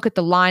not even going to look at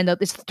the line.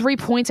 It's 3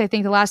 points, I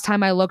think, the last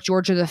time I looked.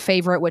 Georgia the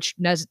favorite, which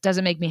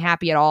doesn't make me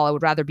happy at all. I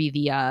would rather be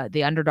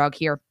the underdog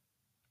here.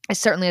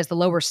 Certainly as the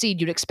lower seed,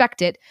 you'd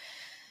expect it.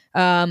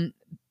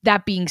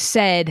 That being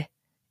said,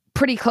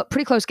 pretty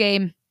close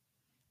game.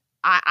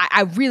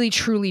 I really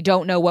truly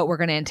don't know what we're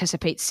going to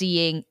anticipate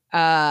seeing.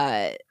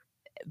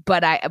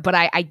 But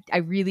I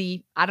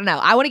really, I don't know.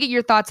 I want to get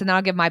your thoughts and then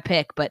I'll give my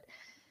pick, but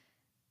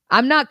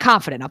I'm not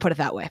confident. I'll put it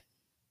that way.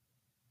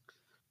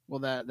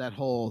 Well, that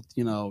whole,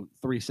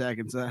 3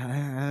 seconds, that's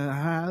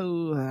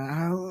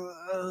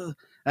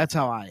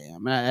how I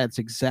am. That's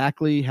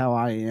exactly how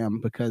I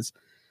am because,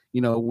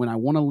 when I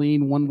want to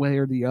lean one way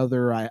or the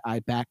other,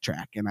 I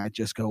backtrack and I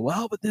just go,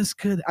 well, but this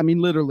could,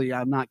 literally,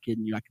 I'm not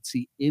kidding you. I could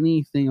see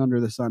anything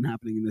under the sun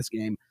happening in this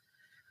game.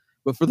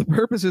 But for the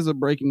purposes of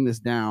breaking this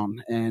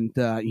down and,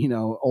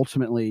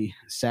 ultimately,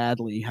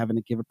 sadly, having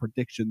to give a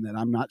prediction that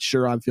I'm not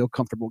sure I feel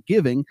comfortable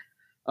giving,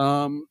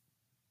 there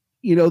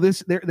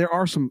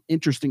are some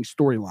interesting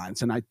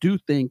storylines. And I do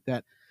think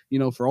that,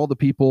 for all the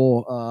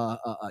people,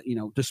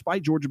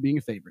 despite Georgia being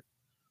a favorite,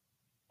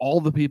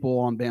 all the people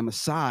on Bama's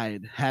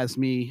side has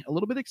me a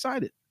little bit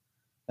excited.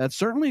 That's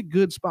certainly a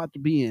good spot to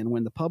be in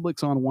when the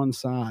public's on one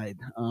side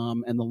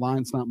and the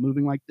line's not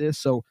moving like this.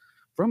 So,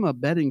 from a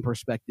betting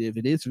perspective,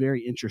 it is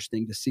very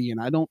interesting to see, and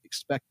I don't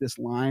expect this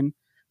line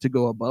to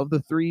go above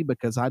the 3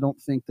 because I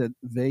don't think that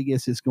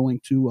Vegas is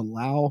going to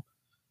allow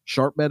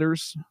sharp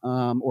bettors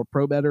or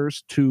pro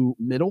bettors to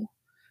middle.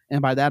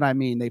 And by that, I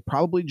mean they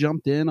probably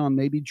jumped in on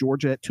maybe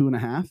Georgia at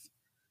 2.5.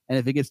 And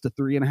if it gets to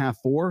 3.5,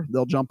 4,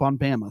 they'll jump on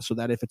Bama so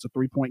that if it's a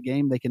 3-point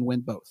game, they can win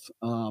both.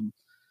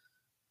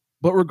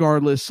 But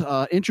regardless,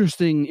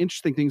 interesting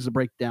things to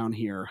break down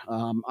here.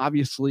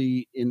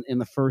 Obviously, in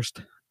the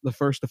first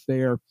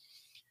affair,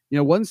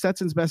 wasn't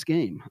Stetson's best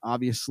game.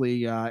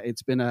 Obviously,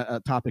 it's been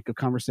a topic of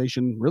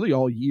conversation really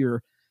all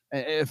year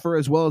for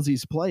as well as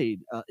he's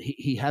played.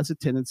 He has a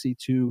tendency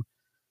to,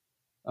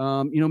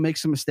 make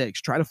some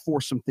mistakes, try to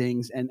force some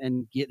things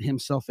and get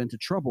himself into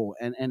trouble.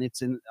 And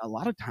it's in a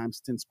lot of times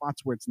it's in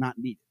spots where it's not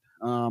needed.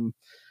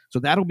 So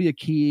that'll be a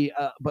key.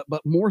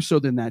 But more so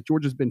than that,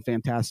 Georgia's been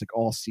fantastic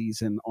all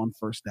season on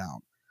first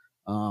down.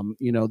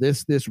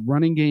 This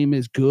running game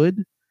is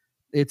good.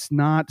 It's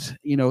not,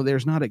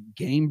 there's not a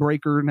game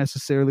breaker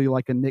necessarily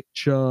like a Nick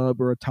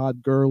Chubb or a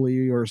Todd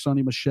Gurley or a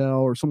Sonny Michel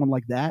or someone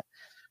like that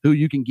who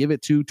you can give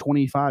it to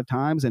 25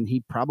 times and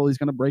he probably is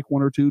going to break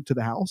 1 or 2 to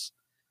the house.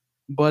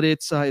 But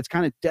it's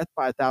kind of death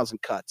by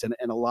 1,000 cuts and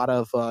a lot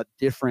of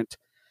different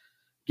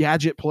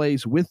gadget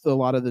plays with a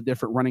lot of the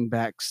different running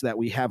backs that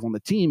we have on the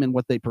team and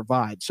what they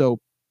provide. So,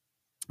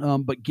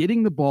 but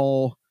getting the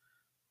ball,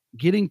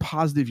 getting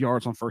positive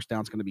yards on first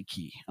down is going to be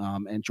key.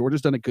 And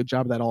Georgia's done a good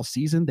job of that all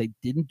season. They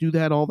didn't do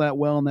that all that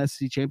well in the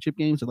SEC championship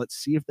game. So let's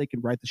see if they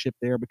can right the ship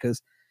there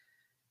because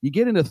you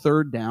get into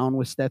third down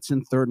with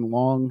Stetson, 3rd and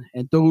long,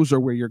 and those are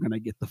where you're going to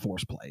get the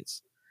force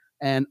plays.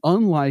 And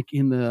unlike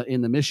in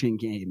the Michigan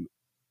game,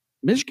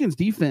 Michigan's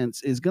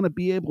defense is going to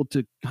be able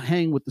to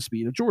hang with the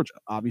speed of Georgia.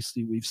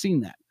 Obviously, we've seen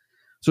that.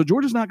 So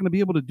Georgia's not going to be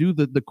able to do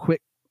the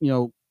quick,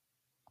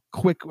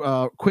 quick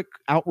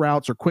out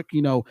routes or quick,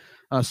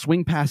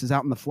 swing passes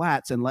out in the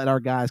flats and let our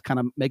guys kind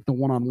of make the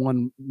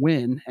one-on-one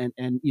win and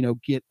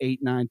get 8,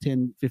 9,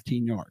 10,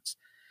 15 yards.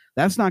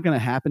 That's not going to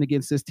happen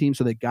against this team.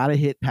 So they got to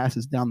hit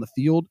passes down the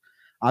field.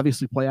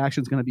 Obviously play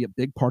action is going to be a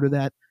big part of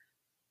that.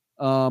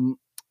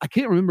 I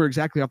can't remember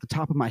exactly off the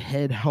top of my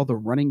head how the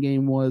running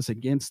game was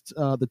against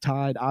the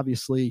Tide.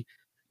 Obviously,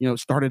 it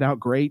started out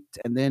great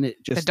and then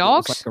it just the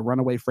Dogs? It was like a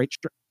runaway freight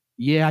train.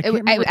 Yeah, I can't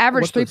remember It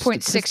averaged what the 3.6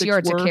 yards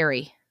statistics a were.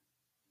 carry.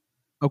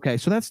 Okay,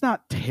 so that's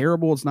not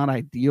terrible. It's not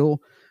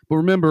ideal. But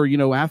remember,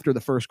 after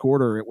the first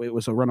quarter, it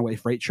was a runaway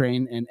freight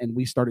train, and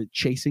we started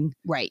chasing.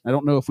 Right. I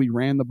don't know if we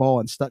ran the ball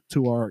and stuck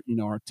to our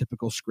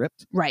typical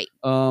script. Right.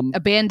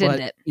 Abandoned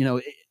Abandoned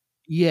it.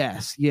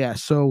 Yes.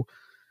 So,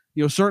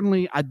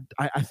 certainly I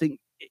think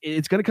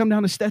it's going to come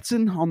down to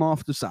Stetson on the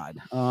offensive side.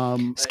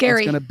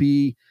 Scary. It's going to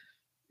be.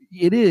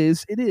 It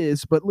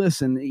is. But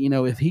listen,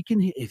 if he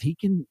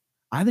can,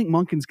 I think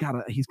Monken's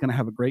he's going to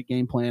have a great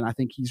game plan. I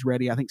think he's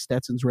ready. I think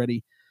Stetson's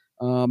ready.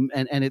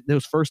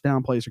 Those first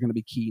down plays are going to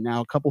be key. Now,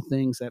 a couple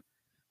things that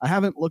I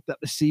haven't looked up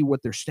to see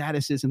what their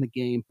status is in the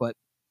game, but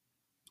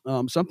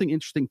something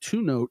interesting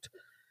to note: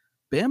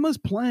 Bama's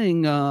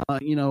playing,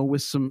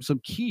 with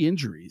some key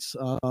injuries.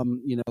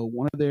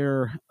 One of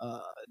their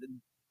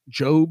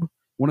Job,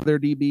 one of their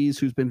DBs,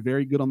 who's been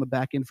very good on the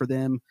back end for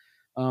them,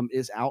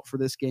 is out for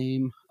this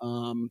game.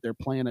 They're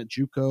playing a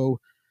JUCO,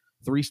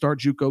 3-star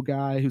JUCO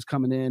guy who's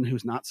coming in,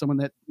 who's not someone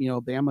that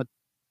Bama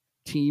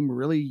team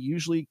really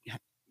usually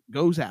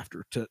goes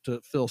after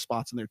to fill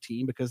spots in their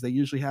team, because they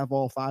usually have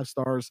all 5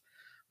 stars,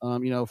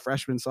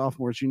 freshmen,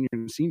 sophomores, juniors,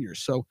 and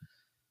seniors. So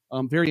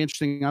very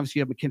interesting. Obviously,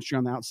 you have McKinstry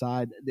on the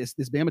outside. This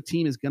Bama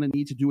team is going to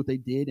need to do what they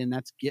did, and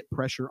that's get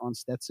pressure on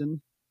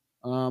Stetson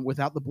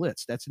without the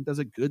blitz. Stetson does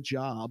a good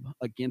job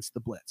against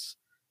the blitz.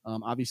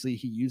 Obviously,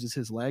 he uses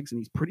his legs, and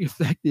he's pretty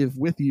effective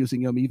with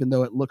using them, even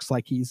though it looks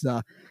like he's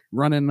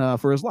running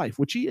for his life,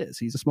 which he is.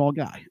 He's a small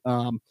guy.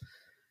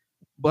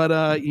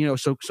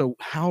 So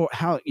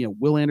how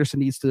Will Anderson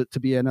needs to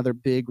be another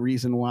big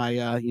reason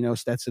why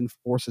Stetson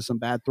forces some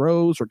bad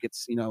throws or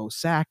gets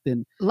sacked,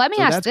 and let me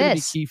ask that's going to be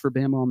this: key for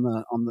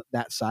Bama on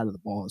that side of the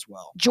ball as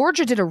well.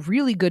 Georgia did a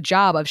really good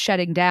job of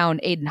shutting down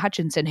Aiden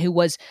Hutchinson, who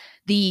was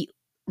the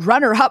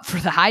runner-up for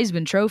the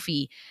Heisman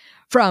Trophy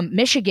from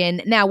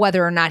Michigan. Now,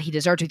 whether or not he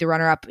deserved to be the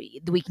runner-up,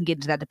 we can get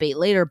into that debate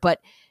later. But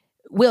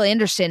Will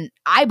Anderson,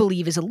 I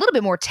believe, is a little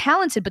bit more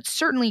talented, but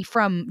certainly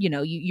from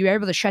you're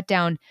able to shut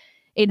down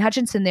Aiden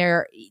Hutchinson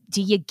there.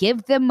 Do you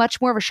give them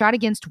much more of a shot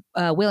against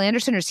Will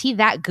Anderson, or is he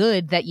that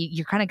good that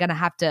you're kind of going to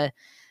have to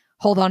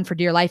hold on for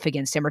dear life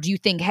against him? Or do you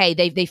think, hey,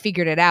 they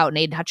figured it out and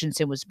Aiden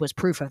Hutchinson was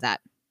proof of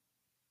that?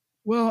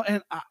 Well,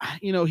 and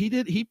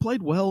he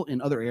played well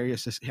in other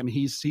areas. I mean,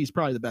 he's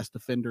probably the best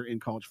defender in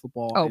college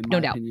football. Oh, in no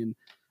my doubt. opinion.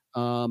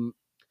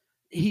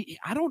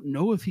 I don't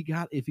know if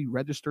he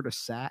registered a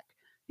sack.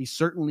 He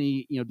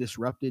certainly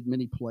disrupted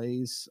many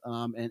plays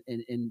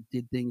and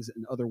did things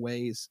in other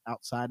ways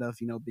outside of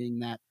being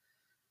that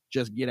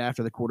just get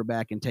after the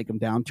quarterback and take him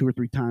down 2 or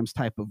 3 times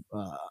type of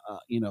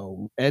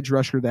edge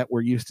rusher that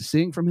we're used to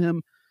seeing from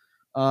him.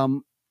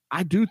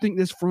 I do think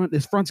this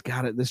front's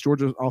got it. This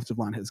Georgia offensive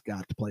line has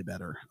got to play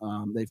better.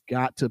 They've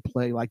got to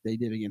play like they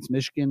did against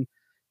Michigan.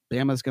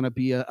 Bama's going to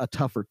be a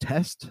tougher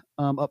test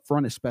up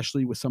front,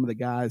 especially with some of the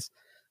guys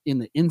in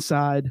the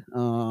inside,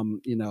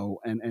 and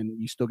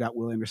you still got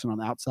Will Anderson on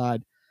the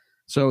outside.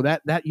 So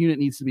that unit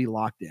needs to be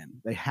locked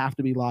in. They have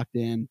to be locked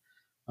in.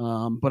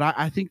 But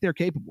I think they're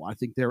capable. I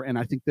think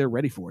they're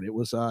ready for it. It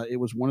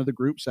was one of the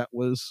groups that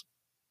was,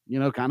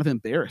 kind of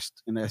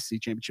embarrassed in the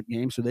SEC championship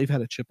game. So they've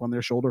had a chip on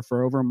their shoulder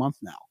for over a month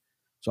now.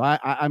 So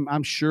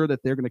I'm sure that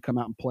they're going to come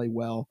out and play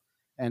well.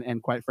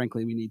 And quite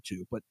frankly, we need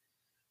to. But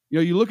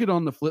you look at it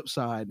on the flip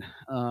side,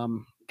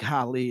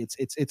 golly,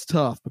 it's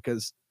tough,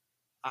 because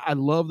I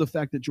love the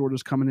fact that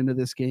Georgia's coming into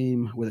this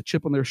game with a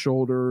chip on their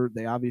shoulder.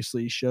 They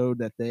obviously showed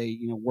that they,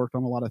 worked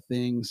on a lot of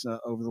things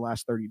over the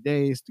last 30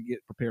 days to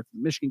get prepared for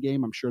the Michigan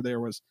game. I'm sure there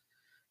was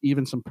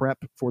even some prep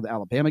for the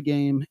Alabama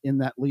game in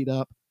that lead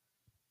up.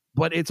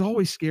 But it's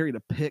always scary to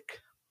pick,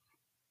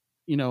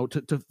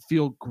 to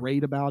feel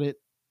great about it,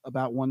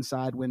 about one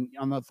side, when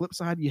on the flip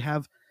side you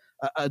have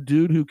a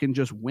dude who can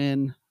just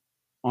win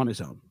on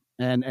his own.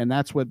 And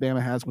that's what Bama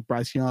has with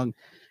Bryce Young.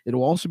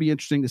 It'll also be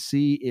interesting to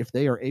see if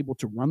they are able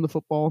to run the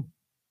football.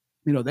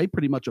 They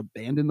pretty much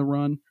abandoned the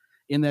run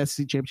in the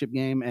SEC championship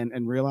game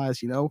and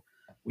realized,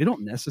 we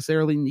don't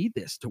necessarily need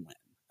this to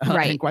win.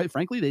 Right. And quite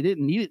frankly, they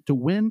didn't need it to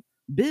win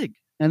big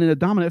and in a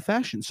dominant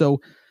fashion. So,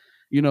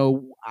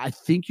 I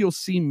think you'll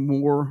see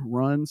more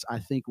runs. I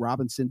think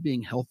Robinson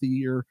being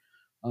healthier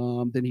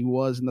than he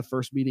was in the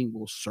first meeting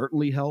will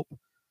certainly help.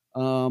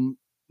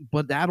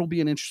 But that'll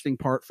be an interesting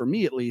part for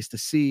me, at least, to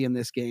see in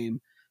this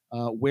game.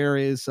 Where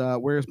is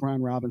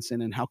Brian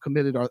Robinson, and how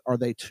committed are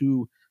they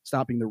to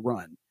stopping the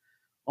run?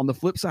 On the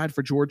flip side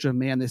for Georgia,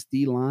 man, this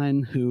D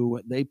line, who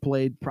they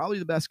played probably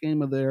the best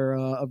game of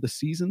the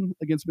season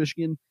against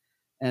Michigan,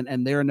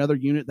 and they're another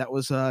unit that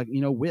was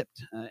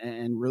whipped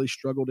and really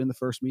struggled in the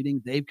first meeting.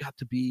 They've got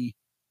to be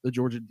the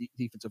Georgia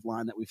defensive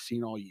line that we've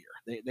seen all year.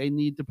 They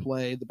need to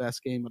play the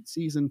best game of the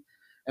season,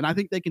 and I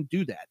think they can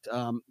do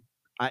that.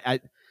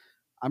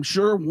 I'm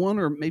sure one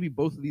or maybe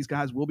both of these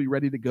guys will be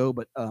ready to go,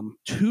 but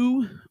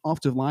 2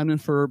 offensive linemen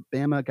for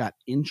Bama got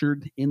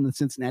injured in the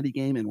Cincinnati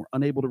game and were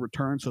unable to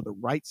return. So the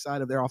right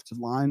side of their offensive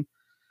line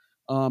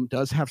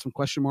does have some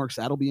question marks.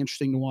 That'll be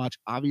interesting to watch.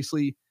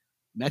 Obviously,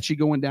 Mechie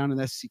going down in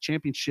the SEC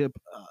championship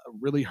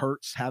really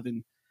hurts,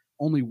 having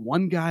only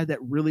one guy that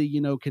really,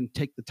 can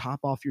take the top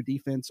off your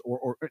defense,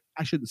 or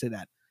I shouldn't say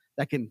that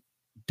can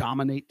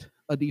dominate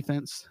a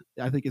defense,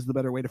 I think is the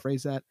better way to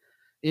phrase that.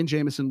 In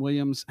Jameson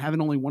Williams,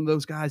 having only one of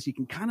those guys, you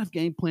can kind of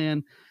game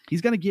plan.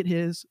 He's going to get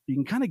his. You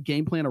can kind of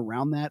game plan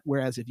around that.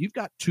 Whereas if you've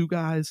got two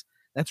guys,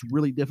 that's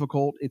really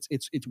difficult.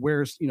 It's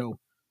where's,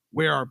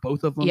 where are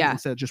both of them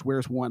instead of just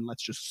where's one?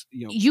 Let's just,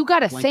 you got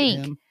to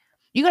think. Him.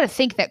 You got to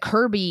think that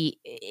Kirby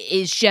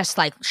is just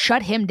like,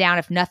 shut him down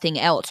if nothing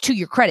else. To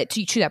your credit,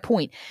 to that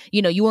point,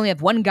 you only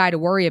have one guy to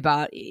worry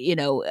about.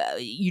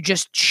 You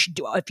just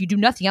if you do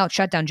nothing else,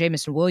 shut down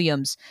Jameson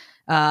Williams,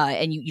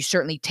 and you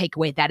certainly take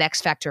away that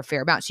X factor a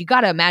fair amount. So you got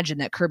to imagine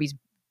that Kirby's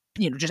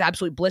just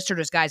absolutely blistered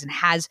his guys and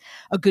has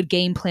a good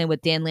game plan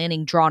with Dan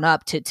Lanning drawn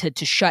up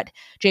to shut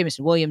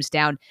Jameson Williams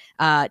down.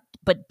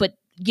 But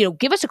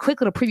give us a quick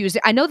little preview.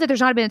 I know that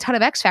there's not been a ton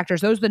of X factors;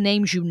 those are the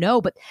names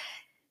but.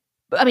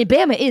 I mean,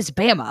 Bama is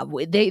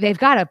Bama. They've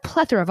got a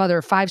plethora of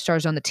other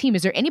 5-stars on the team.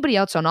 Is there anybody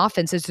else on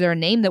offense? Is there a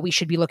name that we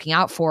should be looking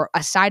out for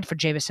aside for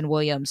Jameson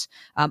Williams?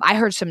 I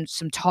heard some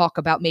talk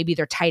about maybe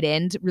their tight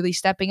end really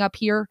stepping up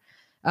here.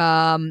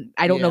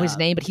 I don't know his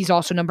name, but he's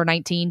also number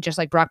 19, just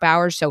like Brock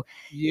Bowers. So,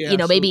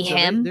 maybe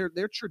him.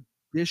 Their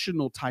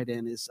traditional tight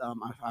end is,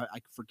 I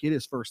forget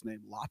his first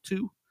name,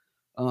 Latu.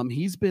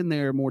 He's been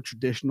their more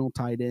traditional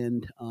tight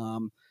end.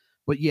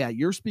 But yeah,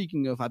 you're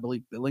speaking of, I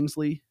believe,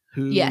 Billingsley,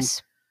 who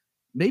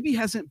maybe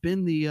hasn't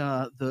been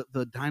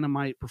the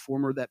dynamite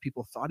performer that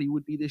people thought he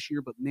would be this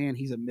year, but man,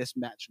 he's a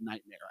mismatch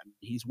nightmare. I mean,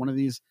 he's one of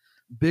these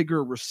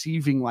bigger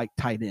receiving like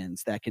tight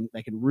ends that can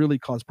really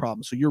cause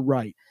problems. So you're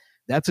right.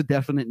 That's a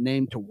definite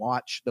name to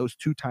watch, those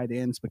two tight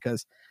ends,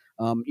 because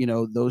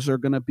those are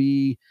going to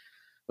be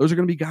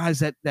guys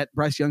that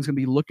Bryce Young's going to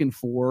be looking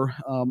for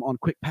on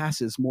quick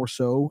passes more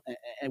so,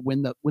 and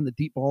when the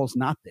deep ball is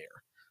not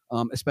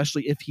there,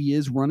 especially if he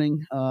is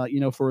running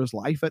for his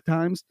life at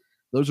times.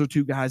 Those are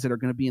two guys that are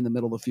going to be in the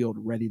middle of the field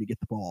ready to get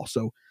the ball.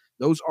 So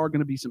those are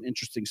going to be some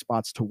interesting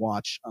spots to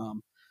watch.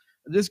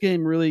 This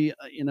game really,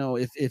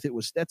 if it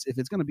was if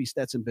it's going to be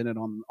Stetson Bennett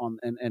on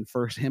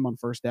him on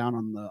first down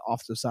on the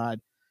offensive side,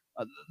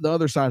 the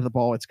other side of the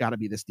ball, it's got to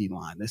be this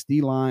D-line. This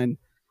D-line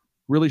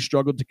really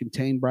struggled to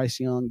contain Bryce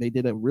Young. They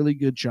did a really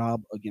good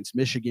job against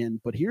Michigan.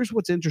 But here's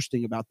what's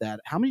interesting about that.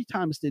 How many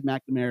times did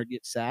McNamara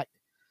get sacked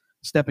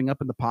stepping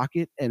up in the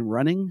pocket and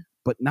running,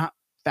 but not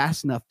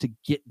fast enough to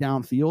get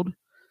downfield?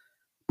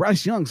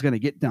 Bryce Young's going to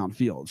get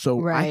downfield.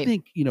 So I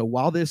think,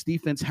 while this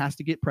defense has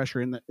to get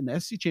pressure in the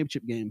SEC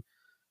championship game,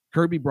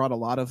 Kirby brought a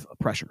lot of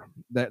pressure.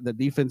 The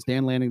defense,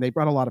 Dan Lanning, they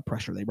brought a lot of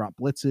pressure. They brought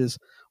blitzes,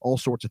 all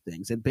sorts of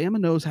things. And Bama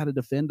knows how to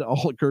defend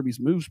all of Kirby's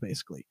moves,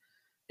 basically.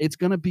 It's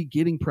going to be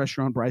getting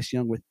pressure on Bryce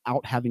Young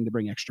without having to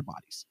bring extra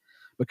bodies,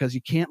 because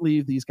you can't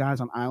leave these guys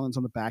on islands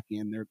on the back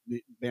end.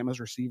 Bama's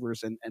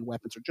receivers and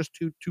weapons are just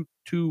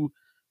too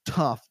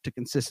tough to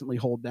consistently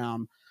hold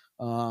down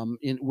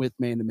with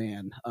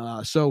man-to-man.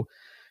 So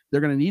they're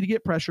going to need to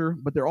get pressure,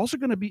 but they're also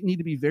going to need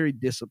to be very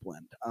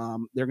disciplined.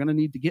 They're going to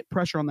need to get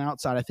pressure on the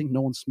outside. I think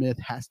Nolan Smith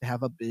has to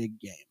have a big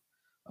game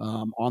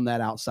on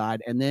that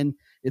outside. And then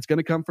it's going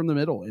to come from the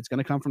middle. It's going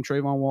to come from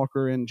Trayvon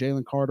Walker and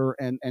Jalen Carter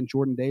and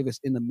Jordan Davis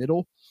in the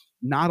middle,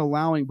 not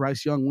allowing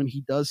Bryce Young, when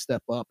he does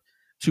step up,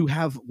 to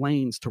have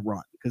lanes to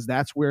run, because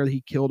that's where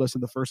he killed us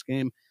in the first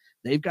game.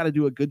 They've got to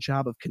do a good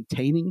job of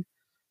containing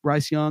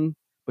Bryce Young,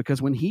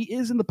 because when he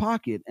is in the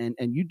pocket and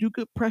you do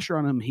good pressure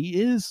on him,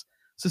 he is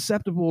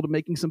susceptible to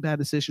making some bad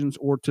decisions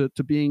or to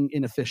being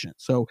inefficient.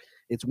 So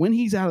it's when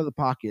he's out of the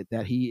pocket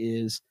that he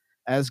is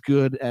as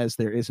good as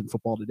there is in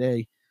football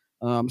today.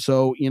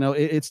 So,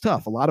 it's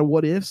tough. A lot of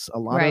what ifs, a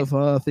lot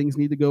of things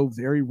need to go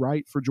very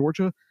right for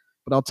Georgia.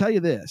 But I'll tell you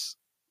this.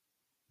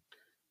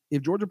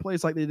 If Georgia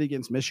plays like they did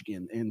against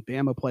Michigan and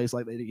Bama plays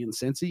like they did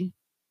against Cincy,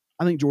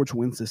 I think Georgia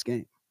wins this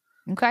game.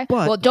 Okay.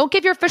 But well, don't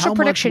give your official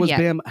prediction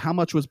yet. How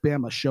much was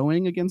Bama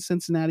showing against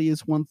Cincinnati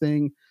is one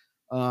thing.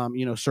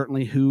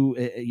 Certainly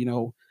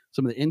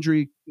some of the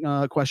injury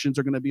questions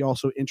are going to be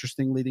also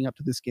interesting leading up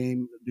to this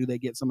game. Do they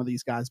get some of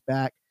these guys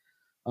back?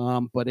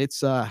 But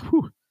it's a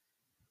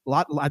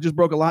lot. I just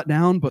broke a lot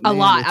down, but a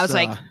lot. I was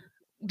like,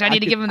 do I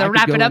need to give him the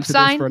wrap it up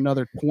sign for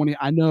another 20?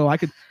 I know I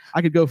could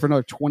go for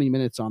another 20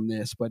 minutes on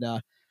this, but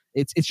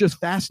it's just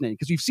fascinating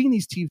because you've seen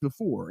these teams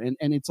before, and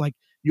it's like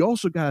you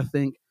also got to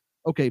think,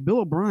 okay, Bill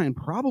O'Brien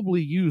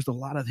probably used a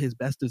lot of his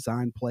best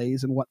design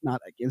plays and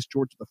whatnot against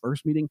Georgia the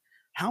first meeting.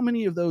 How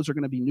many of those are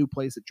going to be new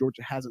plays that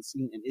Georgia hasn't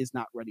seen and is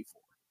not ready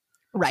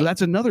for? Right. So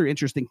that's another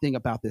interesting thing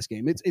about this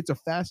game. It's a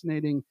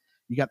fascinating.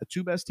 You got the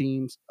two best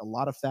teams, a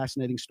lot of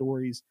fascinating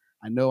stories.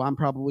 I know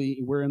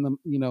we're in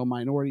the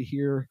minority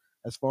here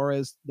as far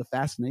as the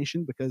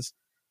fascination, because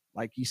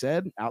like you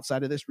said,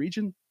 outside of this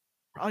region,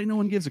 probably no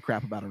one gives a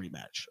crap about a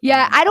rematch.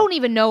 Yeah, I don't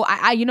even know.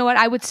 You know what?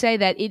 I would say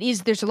that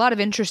there's a lot of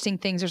interesting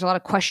things. There's a lot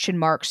of question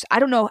marks. I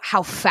don't know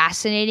how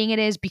fascinating it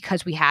is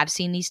because we have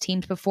seen these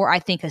teams before. I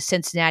think a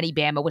Cincinnati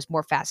Bama was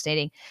more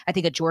fascinating. I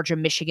think a Georgia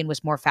Michigan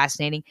was more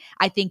fascinating.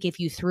 I think if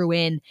you threw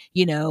in,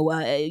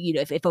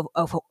 if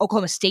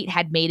Oklahoma State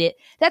had made it,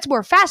 that's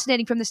more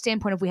fascinating from the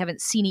standpoint of we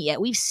haven't seen it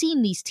yet. We've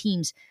seen these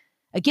teams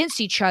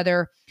against each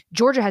other,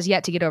 Georgia has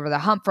yet to get over the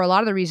hump for a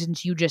lot of the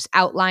reasons you just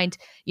outlined,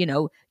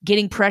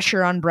 getting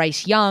pressure on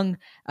Bryce Young,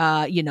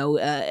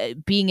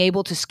 being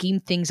able to scheme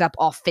things up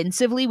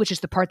offensively, which is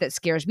the part that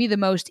scares me the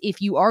most.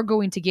 If you are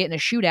going to get in a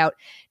shootout,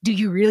 do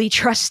you really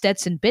trust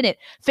Stetson Bennett?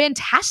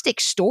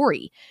 Fantastic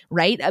story,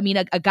 right? I mean,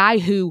 a guy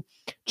who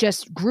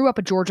just grew up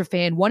a Georgia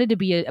fan, wanted to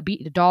be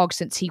a dog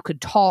since he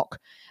could talk,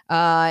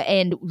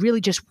 and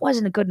really just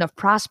wasn't a good enough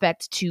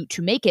prospect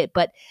to make it,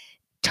 but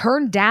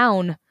turned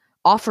down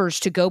offers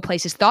to go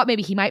places, thought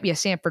maybe he might be a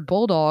Sanford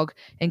Bulldog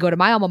and go to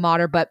my alma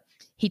mater, but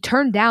he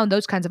turned down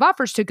those kinds of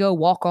offers to go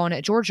walk on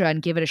at Georgia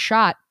and give it a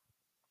shot.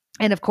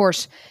 And of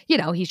course,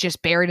 he's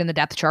just buried in the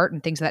depth chart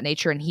and things of that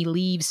nature. And he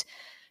leaves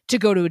to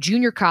go to a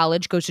junior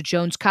college, goes to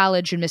Jones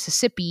College in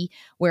Mississippi,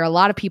 where a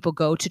lot of people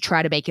go to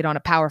try to make it on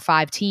a Power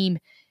 5 team,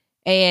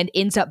 and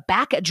ends up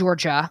back at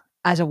Georgia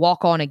as a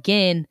walk-on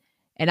again.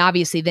 And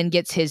obviously then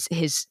gets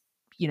his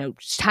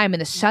time in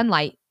the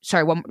sunlight.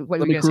 Sorry, what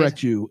Let me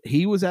correct you.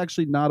 He was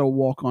actually not a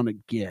walk-on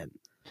again.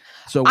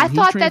 So I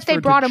thought that they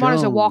brought him on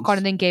as a walk-on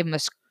and then gave him a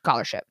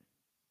scholarship.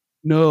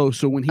 No,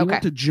 so when he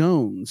went to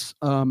Jones,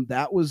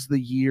 that was the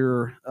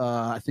year,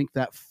 I think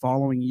that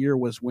following year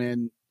was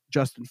when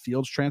Justin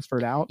Fields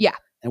transferred out. Yeah.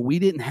 And we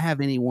didn't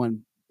have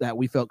anyone that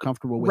we felt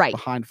comfortable with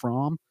behind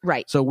Fromm.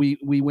 Right. So we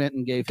went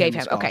and gave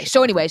him. Okay.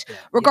 So anyways,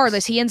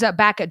 regardless, he ends up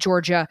back at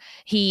Georgia.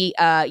 He,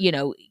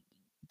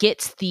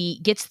 he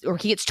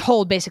gets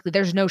told basically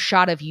there's no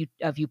shot of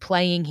you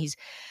playing. He's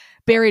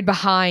buried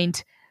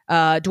behind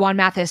Dwan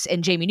Mathis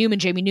and Jamie Newman.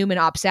 Jamie Newman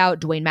opts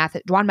out.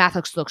 Dwan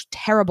Mathis looks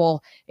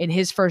terrible in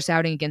his first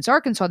outing against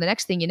Arkansas. The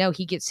next thing you know,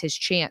 he gets his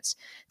chance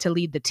to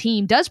lead the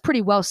team. Does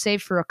pretty well,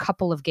 save for a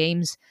couple of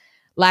games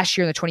last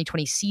year in the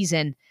 2020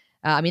 season.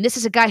 This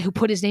is a guy who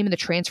put his name in the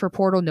transfer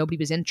portal. Nobody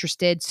was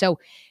interested. So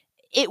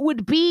it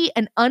would be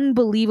an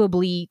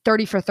unbelievably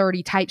 30 for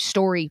 30 type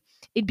story.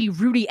 It'd be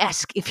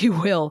Rudy-esque, if you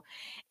will,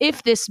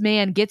 if this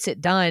man gets it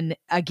done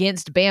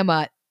against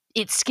Bama.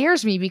 It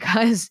scares me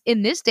because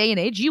in this day and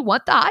age, you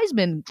want the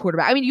Heisman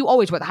quarterback. I mean, you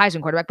always want the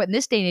Heisman quarterback, but in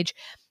this day and age,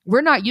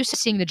 we're not used to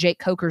seeing the Jake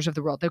Cokers of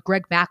the world, the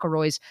Greg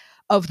McElroys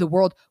of the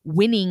world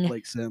winning,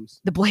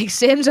 the Blake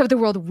Sims of the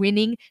world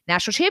winning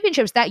national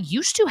championships. That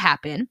used to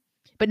happen,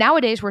 but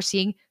nowadays we're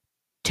seeing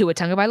Tua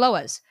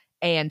Tagovailoas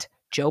and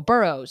Joe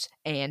Burrows,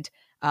 and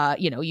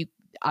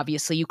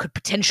you could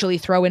potentially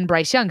throw in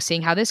Bryce Young,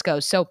 seeing how this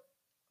goes. So,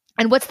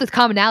 and what's the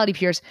commonality,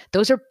 Piers?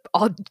 Those are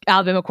all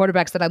Alabama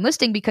quarterbacks that I'm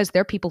listing because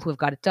they're people who have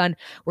got it done.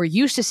 We're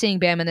used to seeing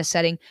Bama in this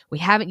setting. We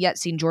haven't yet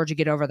seen Georgia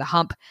get over the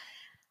hump.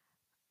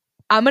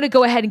 I'm going to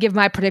go ahead and give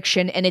my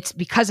prediction, and it's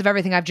because of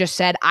everything I've just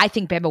said. I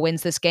think Bama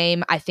wins this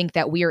game. I think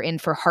that we are in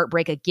for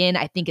heartbreak again.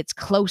 I think it's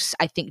close.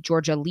 I think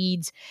Georgia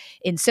leads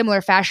in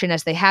similar fashion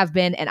as they have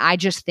been, and I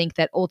just think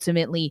that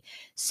ultimately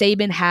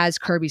Saban has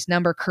Kirby's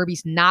number.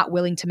 Kirby's not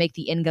willing to make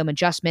the in-game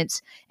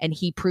adjustments, and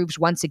he proves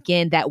once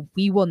again that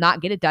we will not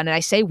get it done. And I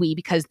say we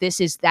because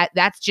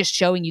that's just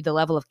showing you the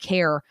level of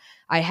care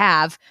I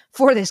have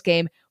for this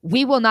game.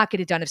 We will not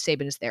get it done if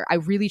Saban is there. I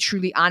really,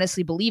 truly,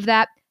 honestly believe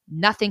that.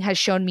 Nothing has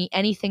shown me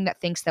anything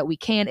that thinks that we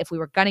can. If we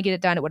were going to get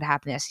it done, it would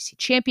happen in the SEC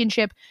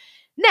championship.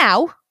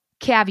 Now,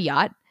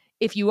 caveat,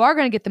 if you are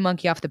going to get the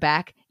monkey off the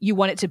back, you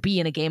want it to be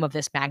in a game of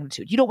this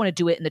magnitude. You don't want to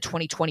do it in the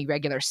 2020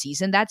 regular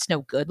season. That's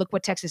no good. Look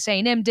what Texas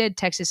A&M did.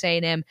 Texas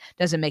A&M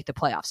doesn't make the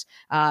playoffs.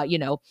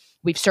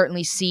 We've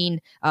certainly seen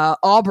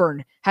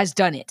Auburn has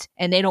done it,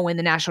 and they don't win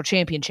the national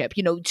championship.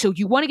 So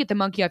you want to get the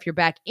monkey off your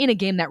back in a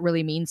game that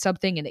really means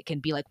something, and it can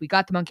be like, we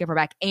got the monkey off our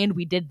back, and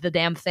we did the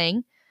damn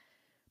thing.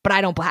 But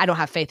I don't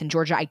have faith in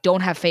Georgia. I don't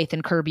have faith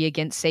in Kirby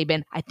against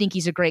Saban. I think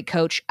he's a great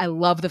coach. I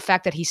love the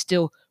fact that he's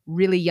still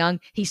really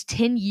young. He's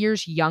 10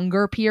 years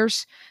younger,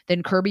 Pierce,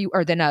 than Kirby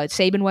or than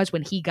Saban was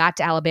when he got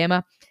to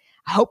Alabama.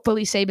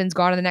 Hopefully Saban's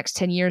gone in the next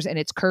 10 years and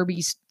it's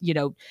Kirby's,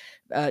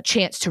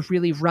 chance to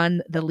really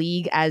run the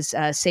league as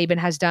Saban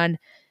has done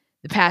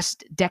the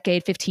past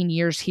decade, 15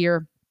 years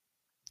here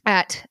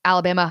at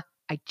Alabama.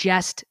 I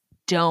just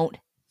don't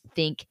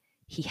think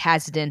he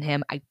has it in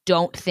him. I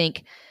don't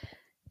think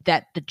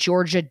that the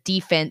Georgia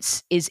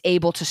defense is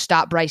able to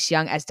stop Bryce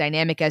Young as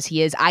dynamic as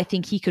he is. I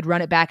think he could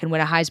run it back and win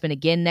a Heisman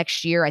again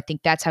next year. I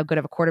think that's how good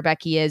of a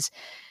quarterback he is.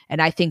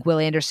 And I think Will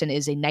Anderson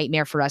is a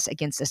nightmare for us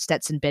against a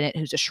Stetson Bennett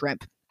who's a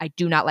shrimp. I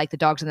do not like the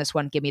dogs in this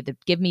one. Give me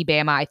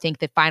Bama. I think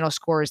the final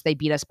score is they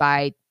beat us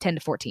by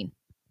 10-14.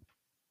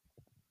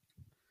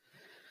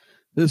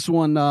 This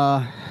one,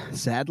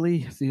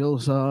 sadly,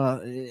 feels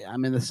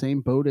I'm in the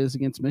same boat as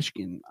against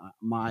Michigan.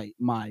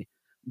 My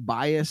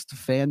biased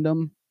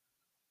fandom,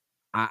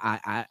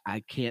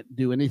 I can't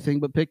do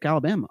anything but pick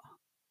Alabama.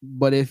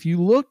 But if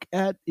you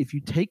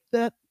take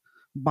that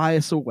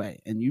bias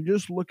away and you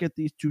just look at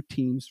these two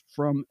teams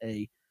from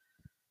a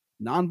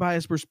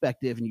non-biased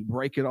perspective and you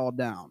break it all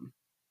down,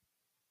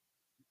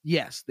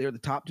 yes, they're the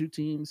top two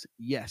teams.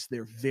 Yes,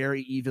 they're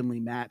very evenly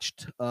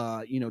matched,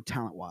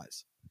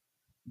 talent-wise.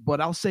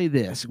 But I'll say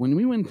this. When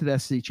we went to the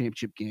SEC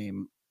championship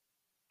game,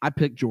 I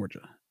picked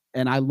Georgia,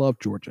 and I love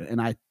Georgia.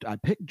 And I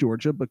picked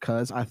Georgia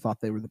because I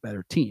thought they were the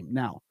better team.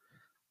 Now,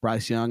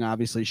 Bryce Young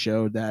obviously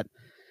showed that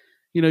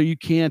you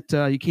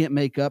can't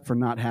make up for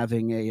not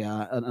having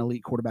an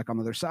elite quarterback on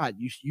the other side.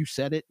 You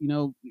said it.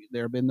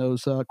 There have been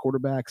those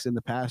quarterbacks in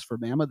the past for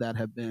Bama that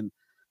have been,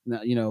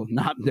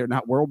 not they're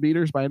not world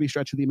beaters by any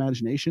stretch of the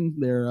imagination.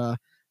 They're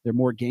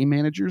more game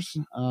managers.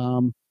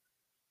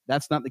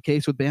 That's not the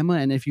case with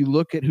Bama. And if you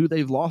look at who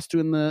they've lost to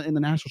in the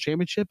national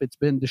championship, it's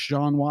been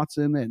Deshaun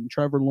Watson and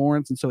Trevor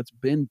Lawrence, and so it's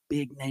been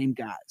big name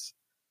guys.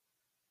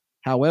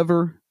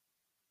 However,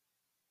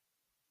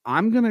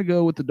 I'm gonna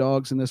go with the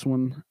Dogs in this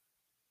one.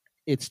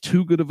 It's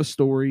too good of a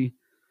story.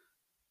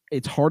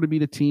 It's hard to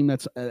beat a team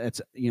that's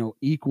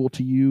equal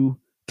to you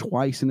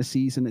twice in a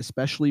season,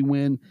 especially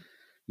when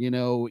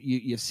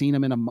you've seen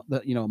them in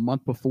a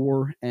month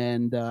before,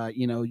 and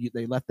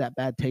they left that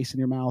bad taste in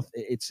your mouth.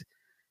 It's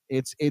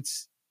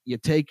you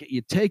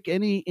take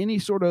any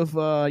sort of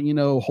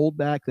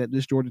holdback that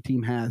this Georgia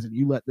team has, and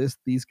you let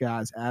these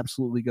guys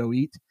absolutely go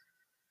eat.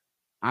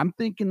 I'm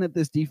thinking that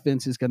this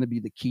defense is going to be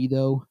the key,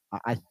 though.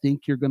 I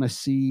think you're going to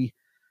see.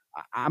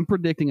 I'm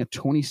predicting a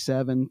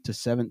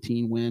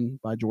 27-17 win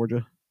by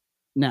Georgia.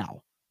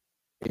 Now,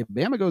 if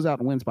Bama goes out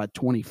and wins by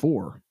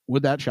 24,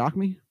 would that shock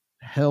me?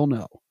 Hell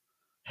no.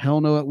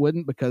 Hell no, it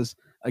wouldn't, because,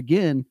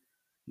 again,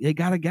 they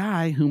got a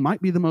guy who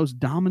might be the most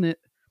dominant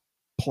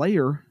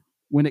player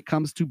when it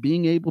comes to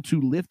being able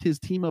to lift his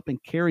team up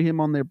and carry him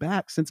on their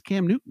back since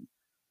Cam Newton.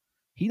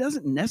 He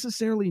doesn't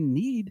necessarily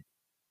need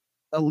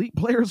elite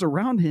players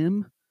around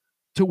him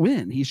to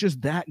win. He's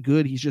just that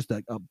good. He's just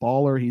a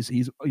baller.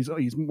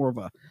 He's more of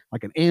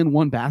like an and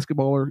one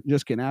basketballer.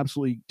 Just can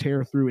absolutely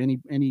tear through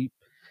any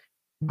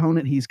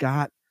opponent he's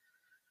got.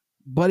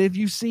 But if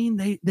you've seen,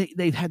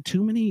 they've had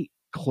too many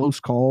close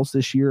calls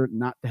this year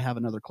not to have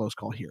another close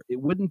call here.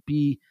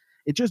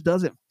 It just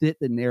doesn't fit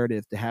the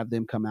narrative to have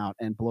them come out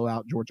and blow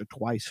out Georgia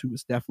twice, who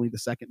was definitely the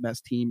second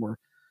best team, or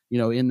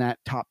in that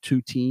top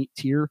two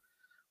tier,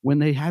 when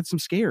they had some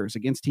scares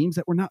against teams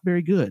that were not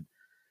very good.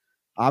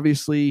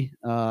 Obviously,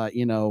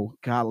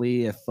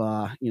 golly, if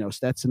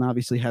Stetson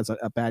obviously has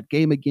a bad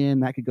game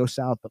again, that could go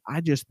south. But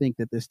I just think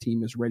that this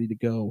team is ready to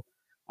go.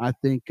 I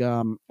think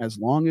as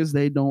long as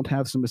they don't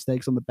have some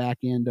mistakes on the back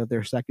end of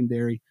their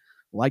secondary,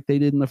 like they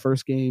did in the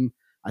first game,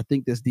 I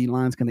think this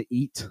D-line is going to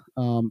eat.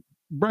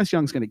 Bryce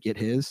Young's going to get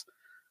his,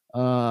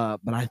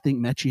 but I think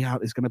Mechie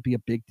out is going to be a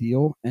big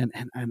deal. And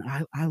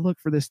I look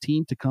for this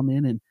team to come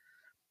in and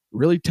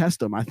really test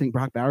them. I think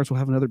Brock Bowers will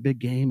have another big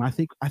game. I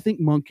think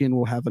Monken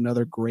will have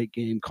another great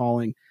game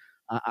calling.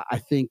 I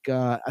think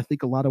a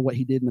lot of what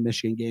he did in the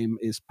Michigan game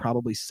is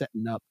probably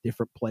setting up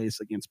different plays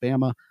against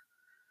Bama.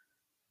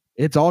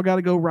 It's all got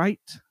to go right.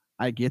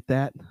 I get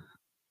that.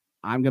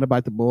 I'm going to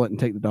bite the bullet and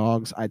take the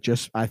Dogs.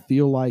 I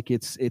feel like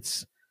it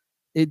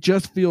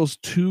just feels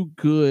too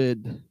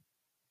good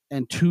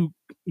and too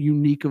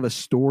unique of a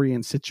story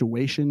and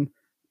situation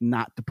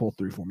not to pull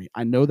through for me.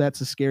 I know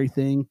that's a scary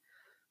thing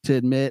to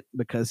admit,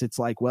 because it's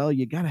like, well,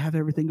 you got to have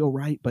everything go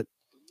right, but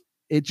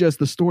the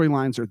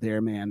storylines are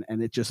there, man,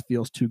 and it just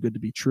feels too good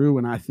to be true.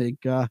 And I think,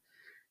 win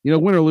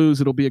or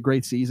lose, it'll be a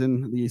great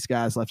season. These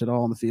guys left it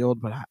all on the field,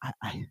 but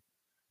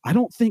I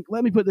don't think.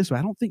 Let me put it this way: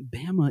 I don't think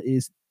Bama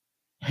is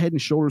head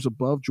and shoulders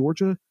above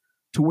Georgia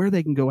to where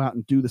they can go out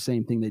and do the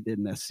same thing they did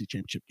in the SEC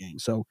championship game.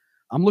 So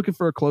I'm looking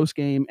for a close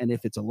game, and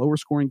if it's a lower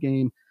scoring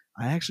game,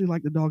 I actually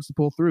like the Dogs to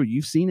pull through.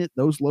 You've seen it;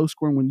 those low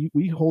scoring, when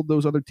we hold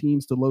those other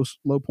teams to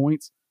low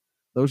points,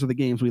 those are the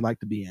games we like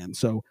to be in.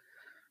 So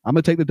I'm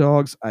going to take the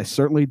Dogs. I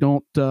certainly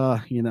don't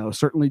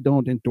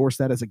endorse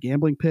that as a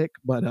gambling pick,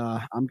 but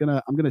I'm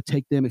gonna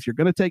take them. If you're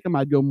going to take them,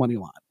 I'd go money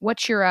line.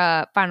 What's your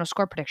final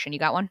score prediction? You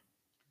got one?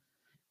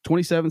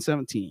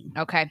 27-17.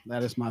 Okay.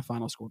 That is my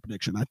final score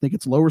prediction. I think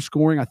it's lower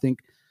scoring. I think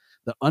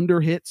the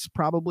under hits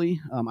probably.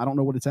 I don't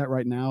know what it's at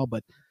right now,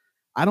 but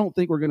I don't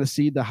think we're going to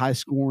see the high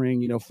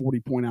scoring,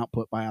 40-point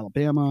output by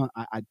Alabama.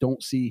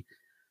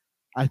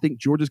 I think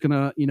Georgia's going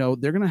to,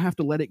 they're going to have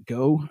to let it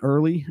go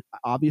early,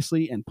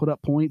 obviously, and put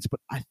up points.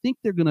 But I think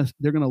they're going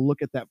to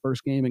look at that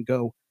first game and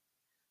go,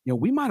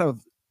 we might have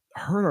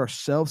hurt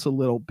ourselves a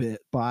little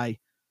bit by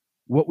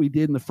what we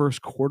did in the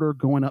first quarter,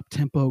 going up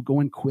tempo,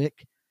 going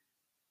quick,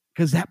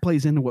 because that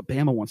plays into what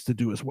Bama wants to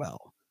do as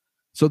well.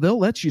 So they'll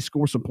let you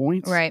score some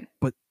points, right?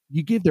 But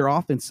you give their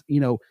offense,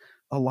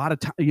 a lot of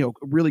time,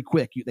 really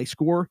quick. They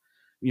score,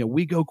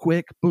 we go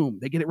quick, boom,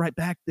 they get it right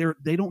back.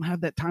 They don't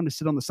have that time to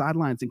sit on the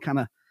sidelines and kind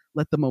of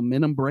let the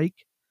momentum break.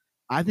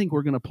 I think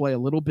we're going to play a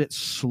little bit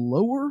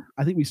slower.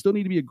 I think we still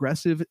need to be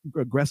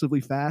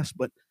aggressively fast,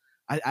 but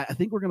I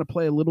think we're going to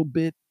play a little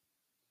bit.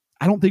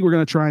 I don't think we're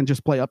going to try and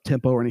just play up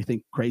tempo or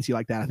anything crazy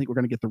like that. I think we're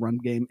going to get the run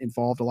game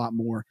involved a lot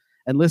more.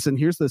 And listen,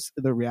 here's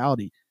the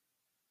reality.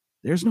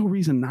 There's no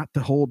reason not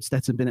to hold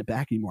Stetson Bennett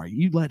back anymore.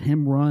 You let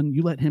him run.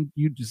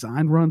 You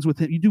design runs with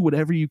him. You do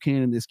whatever you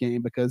can in this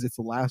game because it's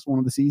the last one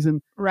of the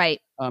season. Right.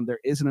 There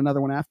isn't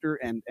another one after.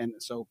 And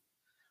so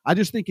I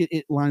just think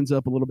it lines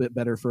up a little bit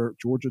better for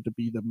Georgia to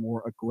be the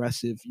more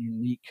aggressive,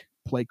 unique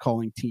play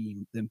calling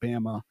team than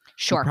Bama.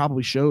 Sure.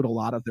 Probably showed a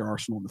lot of their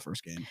arsenal in the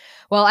first game.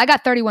 Well, I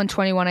got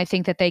 31-21. I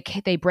think that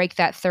they break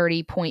that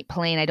 30-point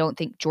plane. I don't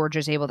think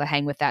Georgia's able to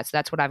hang with that. So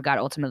that's what I've got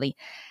ultimately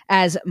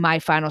as my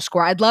final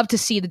score. I'd love to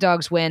see the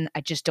Dogs win.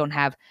 I just don't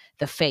have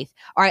the faith.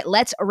 All right,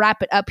 let's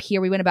wrap it up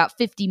here. We went about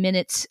 50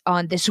 minutes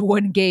on this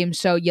one game,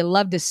 so you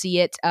love to see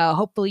it.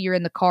 Hopefully you're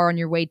in the car on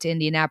your way to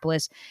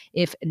Indianapolis.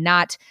 If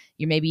not,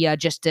 you're maybe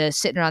just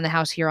sitting around the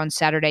house here on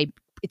Saturday.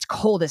 It's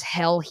cold as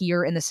hell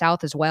here in the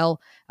South as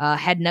well.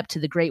 Heading up to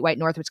the Great White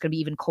North, it's going to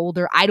be even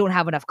colder. I don't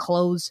have enough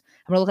clothes.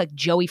 I'm going to look like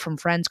Joey from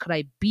Friends. Could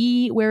I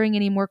be wearing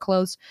any more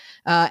clothes?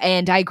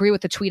 And I agree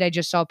with the tweet I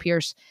just saw,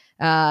 Pierce,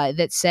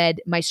 that said,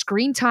 my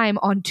screen time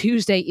on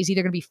Tuesday is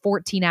either going to be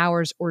 14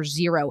 hours or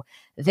 0.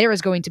 There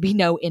is going to be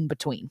no in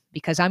between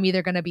because I'm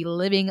either going to be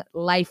living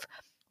life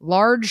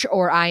large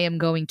or I am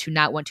going to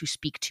not want to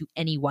speak to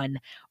anyone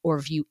or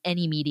view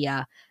any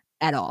media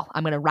at all.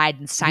 I'm going to ride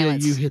in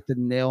silence. Yeah, you hit the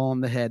nail on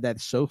the head.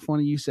 That's so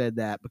funny you said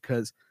that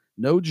because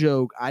no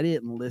joke, I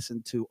didn't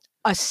listen to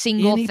a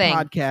single any thing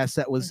podcast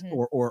that was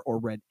or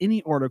read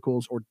any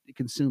articles or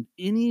consumed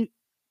any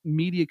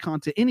media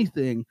content,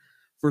 anything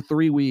for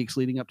 3 weeks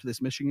leading up to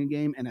this Michigan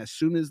game. And as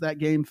soon as that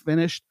game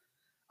finished,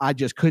 I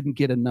just couldn't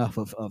get enough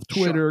of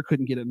Twitter,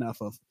 couldn't get enough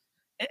of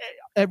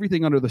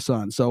everything under the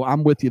sun. So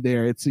I'm with you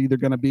there. It's either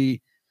going to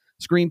be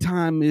screen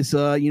time is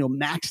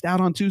maxed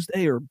out on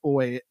Tuesday, or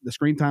boy, the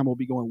screen time will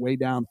be going way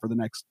down for the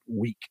next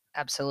week.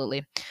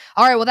 Absolutely.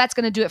 All right, well, that's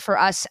going to do it for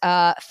us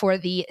for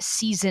the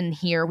season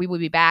here. We will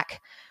be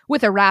back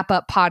with a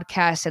wrap-up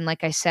podcast, and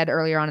like I said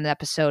earlier on in the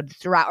episode,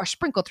 throughout or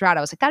sprinkled throughout, I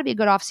was like, that'd be a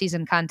good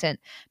off-season content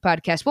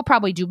podcast. We'll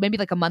probably do maybe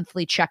like a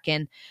monthly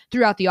check-in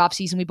throughout the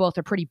off-season. We both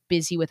are pretty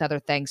busy with other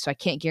things, so I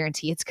can't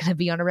guarantee it's going to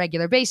be on a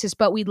regular basis,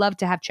 but we'd love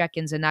to have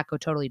check-ins and not go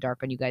totally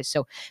dark on you guys.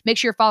 So make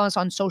sure you're following us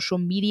on social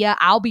media.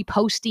 I'll be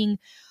posting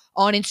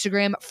on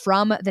Instagram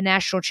from the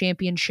national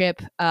championship.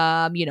 It's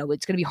going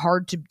to be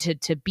hard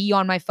to be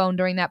on my phone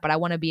during that, but I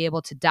want to be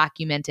able to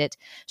document it.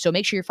 So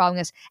make sure you're following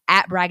us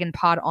at Braggin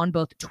Pod on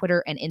both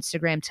Twitter and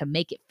Instagram to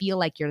make it feel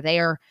like you're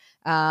there.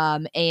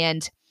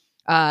 And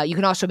you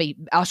can also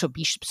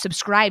be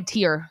subscribed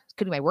here.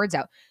 Couldn't get my words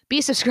out. Be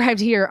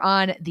subscribed here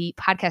on the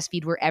podcast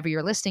feed wherever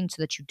you're listening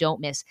so that you don't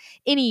miss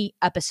any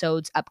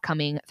episodes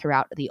upcoming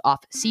throughout the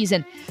off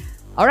season.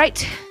 All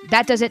right,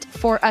 that does it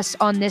for us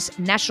on this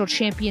national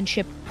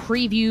championship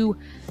preview.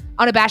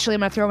 Unabashedly,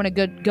 I'm going to throw in a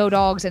good Go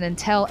Dogs. And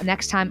until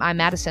next time, I'm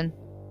Madison.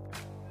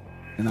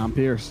 And I'm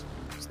Pierce.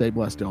 Stay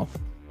blessed, y'all.